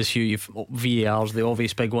bullet is, Hugh. VAR's the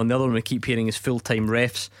obvious big one. The other one we keep hearing is full-time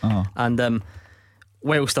refs. And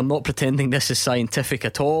whilst I'm not pretending this is scientific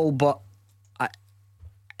at all, but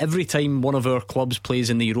every time one of our clubs plays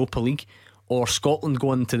in the Europa League or Scotland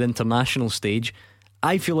going to the international stage,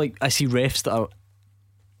 I feel like I see refs that are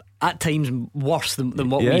at times worse than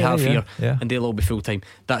what we have here, and they'll all be full-time.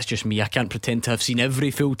 That's just me. I can't pretend to have seen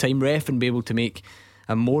every full-time ref and be able to make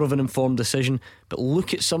a more of an informed decision, but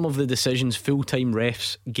look at some of the decisions full-time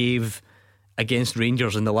refs gave against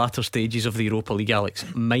Rangers in the latter stages of the Europa League, Alex.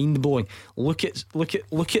 Mind-blowing. Look at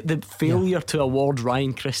the failure to award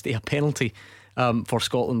Ryan Christie a penalty for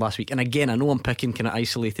Scotland last week. And again, I know I'm picking kind of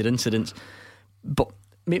isolated incidents, but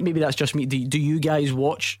maybe that's just me. Do you guys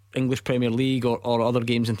watch English Premier League or other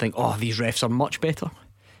games and think, oh, these refs are much better?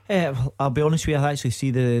 I'll be honest with you, I actually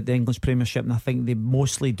see the English Premiership, and I think they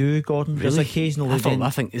mostly do, Gordon. Really? There's occasionally. I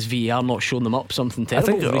think is VAR not showing them up something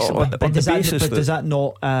terrible recently. Does that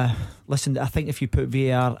not? Listen, I think if you put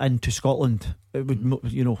VAR into Scotland, it would,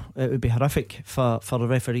 it would be horrific for the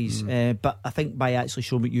referees. But I think by actually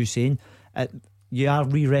showing what you're saying, you are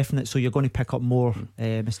re-reffing it, so you're going to pick up more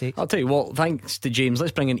mistakes. I'll tell you what, thanks to James,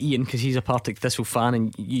 let's bring in Ian, because he's a Partick Thistle fan,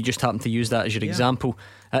 and you just happen to use that as your example.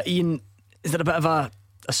 Ian, is there a bit of a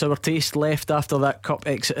sour taste left after that cup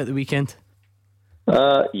exit at the weekend?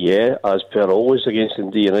 Yeah, as per always against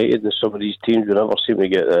Dundee United, and some of these teams we never seem to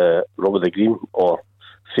get rub of the green or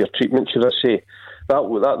fair treatment, should I say. That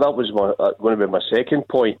was going to be my second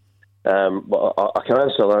point, but I can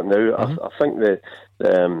answer that now. I think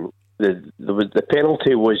the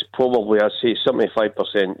penalty was probably, I'd say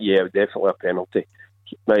 75%. Yeah, definitely a penalty.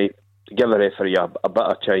 Right, give the referee a bit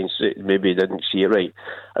of chance. Maybe he didn't see it right.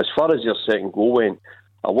 As far as your second goal went,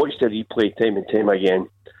 I watched the replay time and time again,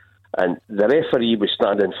 and the referee was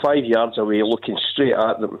standing 5 yards away looking straight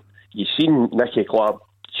at them. You seen Nicky Clark,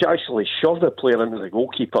 she actually shoved the player into the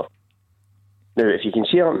goalkeeper. Now, if you can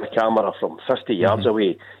see it on the camera from 50 yards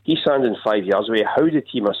away, he's standing 5 yards away. How did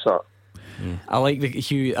he miss that? I like that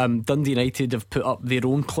Hugh, Dundee United have put up their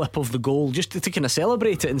own clip of the goal just to kind of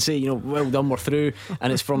celebrate it and say, well done, we're through,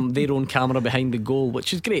 and it's from their own camera behind the goal,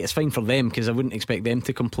 which is great. It's fine for them, because I wouldn't expect them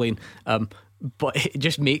to complain, but it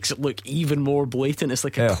just makes it look even more blatant. It's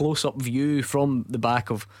like a close-up view from the back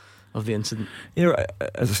of the incident.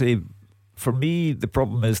 As I say, for me the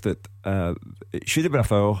problem is that it should have been a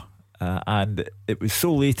foul, and it was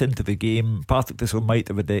so late into the game. Partick Thistle might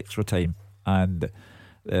have had extra time, and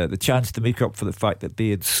the chance to make up for the fact that they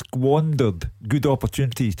had squandered good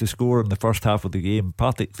opportunities to score in the first half of the game.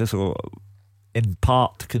 Partick Thistle in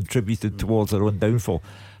part contributed towards their own downfall.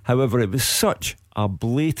 However, it was such a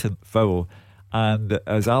blatant foul, and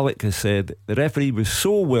as Alec has said, the referee was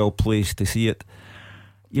so well placed to see it.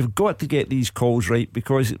 You've got to get these calls right,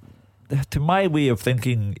 because to my way of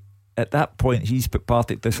thinking, at that point he's put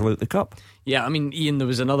Partick Thistle out the cup. Yeah, I mean, Ian, there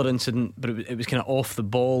was another incident, but it was kind of off the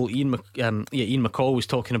ball. Ian McCall was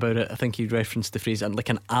talking about it. I think he referenced the phrase like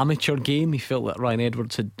an amateur game. He felt that Ryan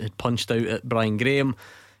Edwards had punched out at Brian Graham.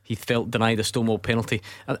 He felt denied a Stonewall penalty.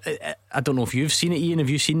 I don't know if you've seen it, Ian. Have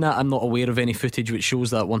you seen that? I'm not aware of any footage which shows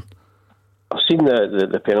that one. I've seen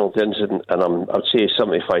the penalty incident, and I'd say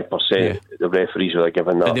 75% the referees would have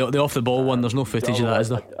given that. The off the ball one, there's no footage of that, is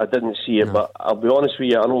there? I didn't see it, but I'll be honest with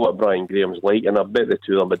you, I know what Brian Graham's like, and I bet the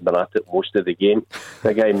two of them had been at it most of the game.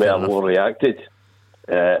 The guy may have overreacted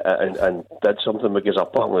and did something, because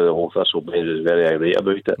apparently the whole Thistle bench was very irate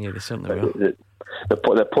about it. Yeah, they certainly were.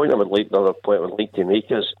 The point I would like to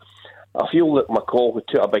make is, I feel that McCall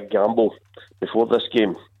took a big gamble before this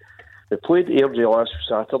game. They played Airdrie last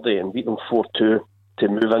Saturday and beat them 4-2 to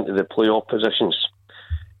move into the playoff positions.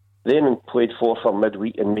 Then played Forfar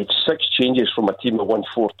midweek and made 6 changes from a team that won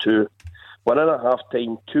 4-2. 1 in at half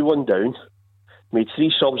time, 2-1 down. Made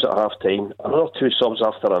 3 subs at half time, another 2 subs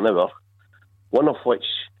after an hour. One of which,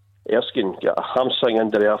 Erskine, got a hamstring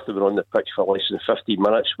injury after being on the pitch for less than 15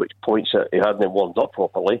 minutes, which points that he hadn't warmed up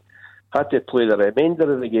properly. Had to play the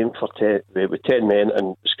remainder of the game with 10 men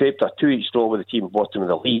and scraped a 2-each draw with the team bottom of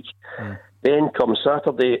the league. Then come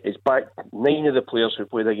Saturday, it's back 9 of the players who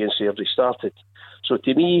played against Airdrie started. So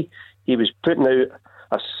to me, he was putting out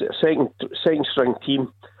a second string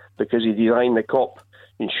team because he designed the cup,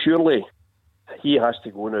 and surely he has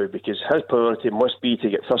to go now, because his priority must be to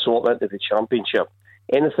get Thistle up into the championship.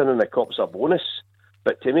 Anything in the cup's a bonus,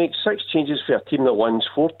 but to make 6 changes for a team that wins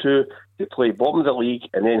 4-2 to play bottom of the league,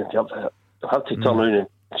 and then have to turn around and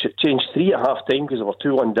change 3 at half time because they were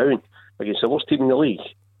 2-1 down against the worst team in the league.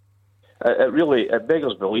 It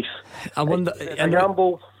beggars belief. I wonder.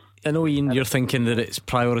 I know, Ian, you're thinking that it's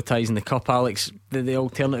prioritising the cup, Alex. The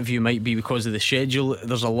alternative view might be because of the schedule.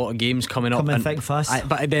 There's a lot of games coming up, thick and fast.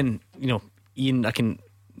 But then, Ian, I can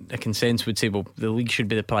sense would say, well, the league should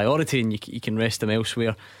be the priority, and you can rest them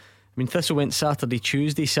elsewhere. I mean, Thistle went Saturday,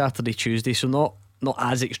 Tuesday, so not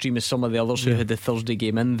as extreme as some of the others who had the Thursday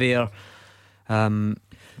game in there.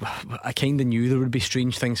 I kind of knew there would be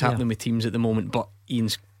strange things happening with teams at the moment, but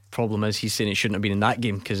Ian's problem is he's saying it shouldn't have been in that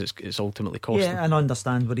game because it's ultimately cost them. And I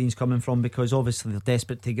understand where Ian's coming from, because obviously they're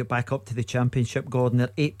desperate to get back up to the championship, Gordon. They're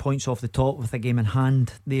 8 points off the top with a game in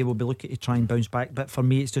hand. They will be looking to try and bounce back, but for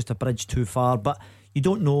me it's just a bridge too far. But you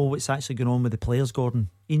don't know what's actually going on with the players, Gordon.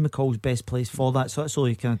 Ian McCall's best place for that, so that's all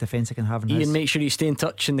the kind of defence I can have in Ian, this. make sure you stay in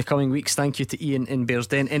touch in the coming weeks. Thank you to Ian in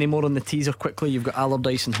Bearsden. Any more on the teaser quickly? You've got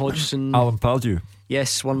Allardyce and Hodgson. Alan Pardew.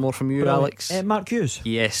 Yes, one more from you, Brilliant. Alex. Mark Hughes.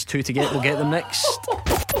 Yes, 2 to get. We'll get them next.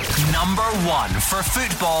 Number one for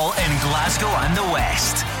football in Glasgow and the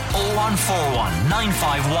West. 0141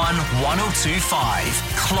 951 1025.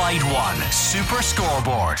 Clyde 1 Super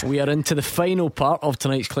Scoreboard. We are into the final part of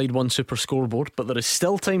tonight's Clyde 1 Super Scoreboard, but there is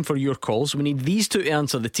still time for your calls. We need these two to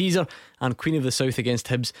answer the teaser, and Queen of the South against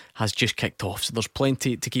Hibs has just kicked off, so there's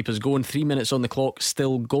plenty to keep us going. 3 minutes on the clock,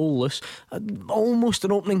 still goalless. Almost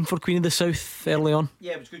an opening for Queen of the South early on.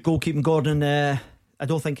 Yeah, it was good goalkeeping, Gordon. I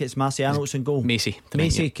don't think it's Massey Arnold's in goal. Macy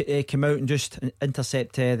came out and just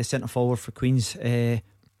intercept the centre forward for Queens.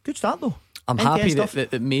 Good start though. I'm happy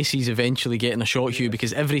that Macy's eventually getting a shot, Hugh,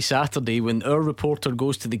 because every Saturday when our reporter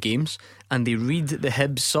goes to the games and they read the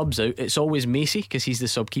Hibs subs out, it's always Macy because he's the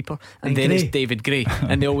subkeeper, and then it's David Gray,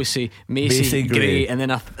 and they always say Macy Gray, and then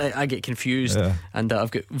I get confused, and I've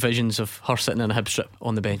got visions of her sitting in a Hibs strip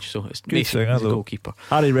on the bench. So it's Macy, the goalkeeper.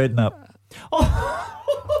 Harry Redknapp.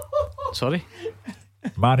 Sorry?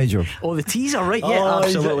 Manager. Oh, the teaser, right? Yeah,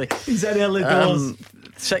 absolutely. He's in early doors.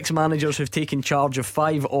 6 managers who've taken charge of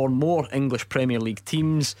 5 or more English Premier League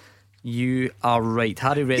teams. You are right.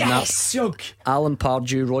 Harry Redknapp, Alan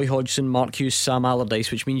Pardew, Roy Hodgson, Mark Hughes, Sam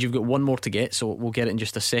Allardyce, which means you've got one more to get, so we'll get it in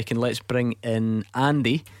just a second. Let's bring in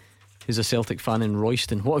Andy, who's a Celtic fan in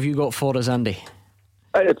Royston. What have you got for us, Andy?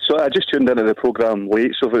 I just tuned into the programme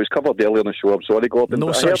late, so if it was covered earlier in the show, I'm sorry, Gordon.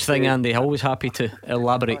 No such thing, Andy. Always happy to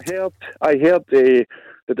elaborate. I heard the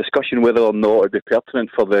discussion whether or not it would be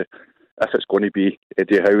pertinent for if it's going to be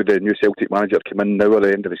Eddie Howe, the new Celtic manager, come in now at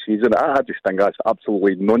the end of the season. I just think that's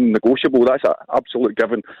absolutely non-negotiable. That's an absolute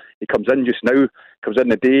given. He comes in just now, comes in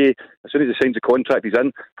the day, as soon as he signs the contract, he's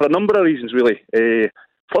in. For a number of reasons, really.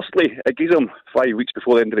 Firstly, it gives him 5 weeks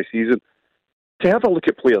before the end of the season to have a look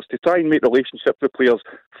at players, to try and make relationships with players.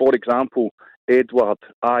 For example, Edward,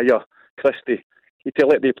 Aya, Christie. To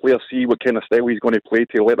let the players see what kind of style he's going to play,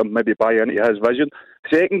 to let them maybe buy into his vision.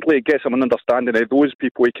 Secondly, it gets him an understanding of those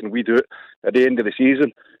people he can weed out at the end of the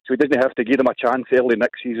season, so he doesn't have to give them a chance early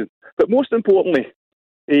next season. But most importantly,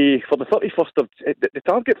 for the 31st of the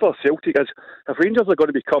target for Celtic is, if Rangers are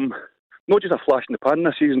going to become not just a flash in the pan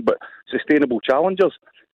this season, but sustainable challengers,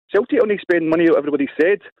 Celtic only spend money out everybody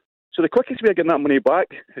said. So the quickest way of getting that money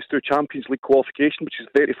back is through Champions League qualification, which is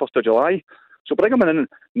the 31st of July. So bring him in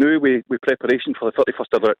now with preparation for the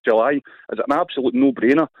 31st of July is an absolute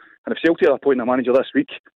no-brainer. And if Celtic are appointing a manager this week,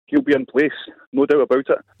 he'll be in place, no doubt about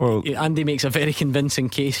it. Well, Andy makes a very convincing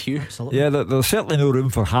case, Hugh. Absolutely. Yeah, there's certainly no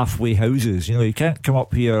room for halfway houses. You know, you can't come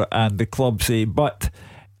up here and the club say, but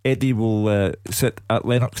Eddie will sit at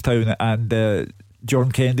Lennoxtown and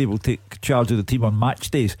John Kennedy will take charge of the team on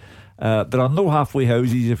match days. There are no halfway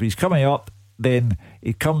houses. If he's coming up, then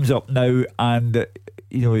he comes up now and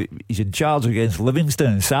he's in charge against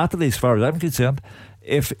Livingston on Saturday, as far as I'm concerned,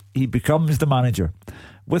 if he becomes the manager.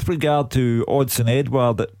 With regard to Odsonne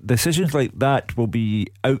Edouard, decisions like that will be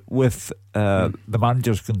out with the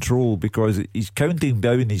manager's control, because he's counting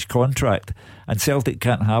down his contract, and Celtic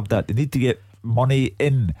can't have that. They need to get money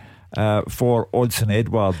in for Odsonne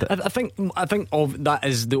Edouard. I think that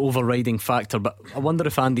is the overriding factor, but I wonder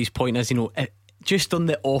if Andy's point is, just on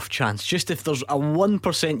the off chance, just if there's a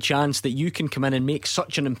 1% chance that you can come in and make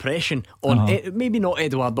such an impression on maybe not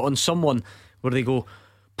Edouard, but on someone where they go,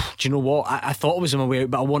 do you know what, I thought I was on my way out,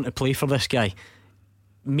 but I want to play for this guy.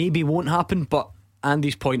 Maybe won't happen, but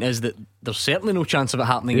Andy's point is that there's certainly no chance of it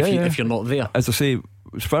happening if you're not there. As I say,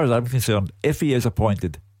 as far as I'm concerned, if he is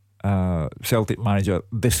appointed Celtic manager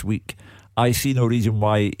this week, I see no reason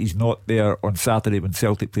why he's not there on Saturday when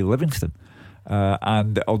Celtic play Livingston.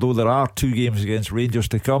 And although there are 2 games against Rangers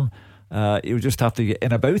to come, he'll just have to get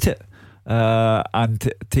in about it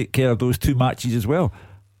and take care of those 2 matches as well.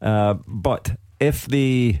 But if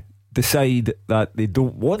they decide that they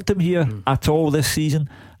don't want him here at all this season,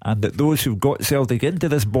 and that those who've got Celtic into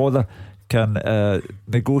this bother can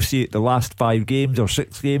negotiate the last 5 games or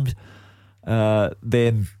 6 games,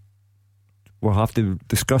 then we'll have to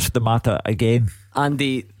discuss the matter again.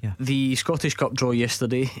 Andy, the Scottish Cup draw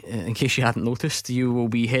yesterday, in case you hadn't noticed, you will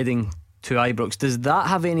be heading to Ibrox. Does that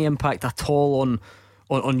have any impact at all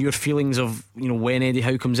on your feelings of when Eddie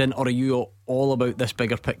Howe comes in, or are you all about this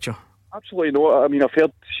bigger picture? Absolutely not. I mean, I've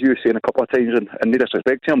heard you saying a couple of times, and no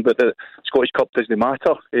disrespect to him, but the Scottish Cup doesn't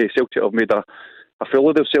matter. Celtic have made a fool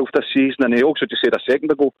of themselves this season, and he also just said a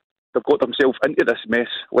second ago they've got themselves into this mess.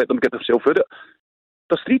 Let them get themselves out of it.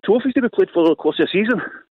 There's 3 trophies to be played for the course of the season.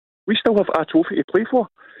 We still have a trophy to play for.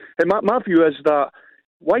 And my view is that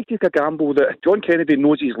why take a gamble that John Kennedy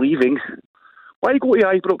knows he's leaving? Why go to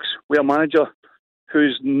Ibrox with a manager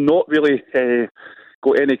who's not really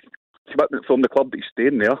got any commitment from the club that he's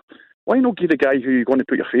staying there? Why not give the guy who you're going to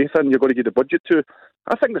put your faith in, you're going to give the budget to?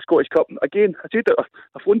 I think the Scottish Cup, again, I said that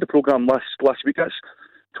I phoned the programme last week, it's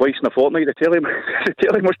twice in a fortnight. The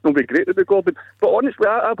telly must not be great to be Gordon. But honestly,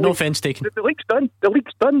 I believe no offence taken. The league's done. The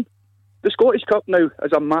league's done. The Scottish Cup now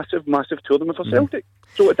is a massive, massive tournament for Celtic.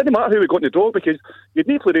 So it didn't matter who we got in the draw, because you'd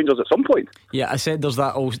need to play Rangers at some point. Yeah, I said there's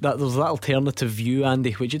that alternative view,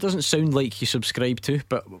 Andy, which it doesn't sound like you subscribe to,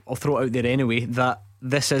 but I'll throw it out there anyway, that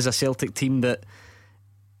this is a Celtic team that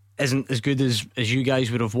isn't as good as you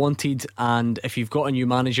guys would have wanted, and if you've got a new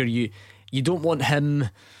manager, you don't want him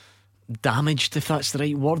damaged, if that's the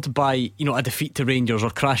right word, by a defeat to Rangers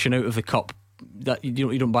or crashing out of the cup. That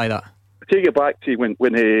you don't buy that. I take it back to when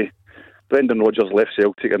Brendan Rodgers left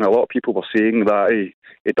Celtic, and a lot of people were saying that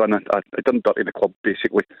he done dirty the club,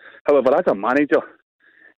 basically. However, as a manager,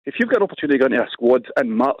 if you've got an opportunity to go into a squad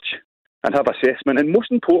in March and have assessment, and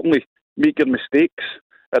most importantly, make your mistakes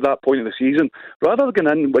at that point of the season, rather than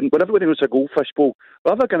going in when everybody knows a goldfish bowl,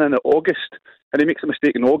 rather than going in August and he makes a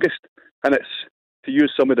mistake in August, and it's, to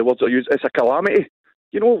use some of the words I use, it's a calamity.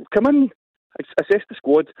 Come in, assess the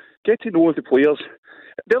squad, get to know the players.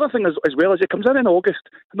 The other thing is, as well, is it comes in August,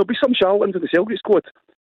 and there'll be some charlatans in the Celtic squad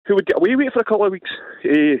who would get away with it for a couple of weeks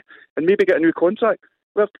and maybe get a new contract.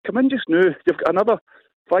 Well, come in just now, you've got another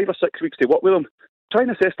 5 or 6 weeks to work with them. Try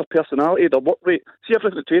and assess their personality, their work rate, see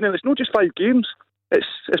everything at training. It's not just 5 games.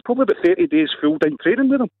 It's probably about 30 days full-time training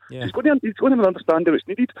with him. Yeah. He's going to understand what's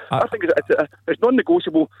needed. I think it's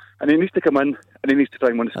non-negotiable, and he needs to come in and he needs to try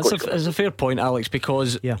and win the Scottish Cup. That's a fair point, Alex,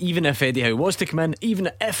 because even if Eddie Howe was to come in, even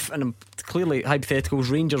if, and clearly hypotheticals,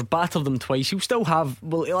 Rangers batter them twice, he'll have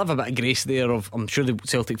a bit of grace there. I'm sure the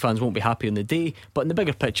Celtic fans won't be happy on the day, but in the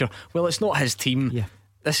bigger picture, it's not his team. Yeah.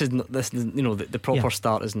 This is the proper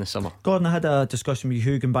start is in the summer. Gordon, I had a discussion with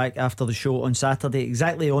Hugh going back after the show on Saturday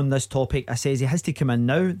exactly on this topic. I says he has to come in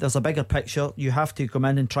now. There's a bigger picture. You have to come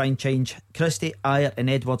in and try and change Christie, Ayer and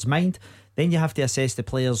Edwards' mind. Then you have to assess the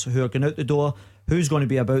players who are going out the door, who's going to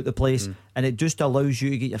be about the place, and it just allows you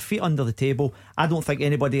to get your feet under the table. I don't think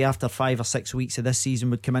anybody after 5 or 6 weeks of this season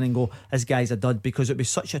would come in and go, this guy's a dud, because it'd be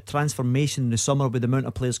such a transformation in the summer with the amount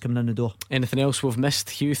of players coming in the door. Anything else we've missed,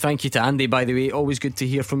 Hugh? Thank you to Andy, by the way. Always good to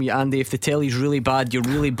hear from you, Andy. If the telly's really bad, you're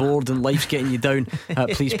really bored and life's getting you down,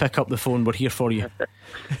 please pick up the phone. We're here for you.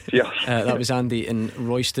 That was Andy in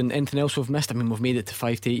Royston. Anything else we've missed? I mean, we've made it to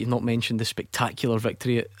 5-8. You've not mentioned the spectacular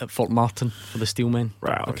victory at Fort Martin for the Steelmen.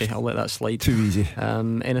 Right, okay, I'll let that slide. Too easy.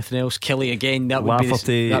 Anything else? Kelly again. That'd be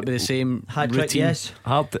the same routine. Yes.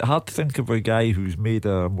 Hard to think of a guy who's made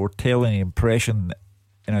a more telling impression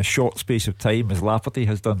in a short space of time as Lafferty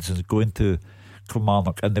has done since going to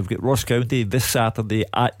Kilmarnock. And they've got Ross County this Saturday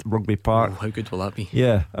at Rugby Park. How good will that be?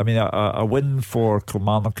 Yeah, I mean a win for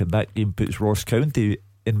Kilmarnock in that game puts Ross County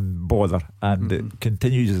in bother, and it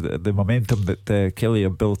continues the momentum that Kelly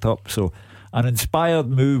have built up. So an inspired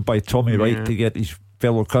move by Tommy Wright to get his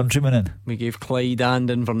fellow countrymen in. We gave Clyde and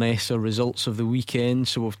Inverness results of the weekend,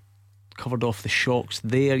 so we've covered off the shocks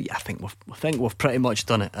there. I think we've pretty much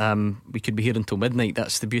done it. We could be here until midnight.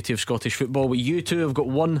 That's the beauty of Scottish football. But you two have got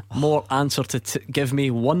one more answer to give me.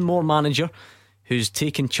 One more manager who's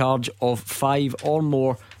taken charge of 5 or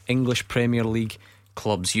more English Premier League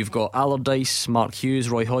clubs. You've got Allardyce, Mark Hughes,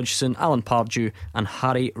 Roy Hodgson, Alan Pardew and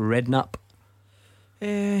Harry Redknapp.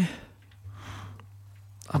 I'm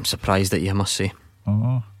surprised at you, I must say.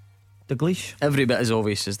 Dalglish? Every bit as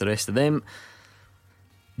obvious as the rest of them.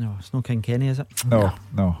 No, it's not King Kenny, is it?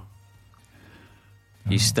 No.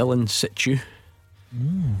 He's still in situ.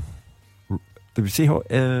 Did we say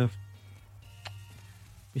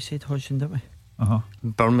we said Hodgson, didn't we?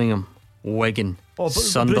 Birmingham, Wigan,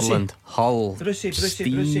 Sunderland, Hull,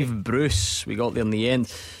 Steve Bruce. We got there in the end.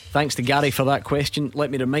 Thanks to Gary for that question.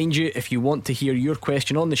 Let me remind you, if you want to hear your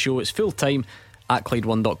question on the show, it's full time at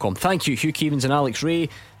Clyde1.com. Thank you, Hugh Keevins and Alex Ray.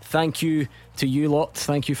 Thank you to you lot.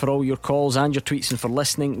 Thank you for all your calls and your tweets and for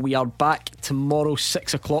listening. We are back tomorrow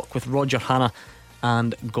 6 o'clock with Roger Hanna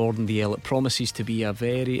and Gordon Dalziel. It promises to be a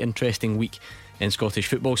very interesting week in Scottish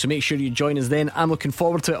football, so make sure you join us then. I'm looking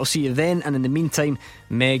forward to it. I'll see you then, and in the meantime,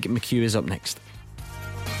 Meg McHugh is up next.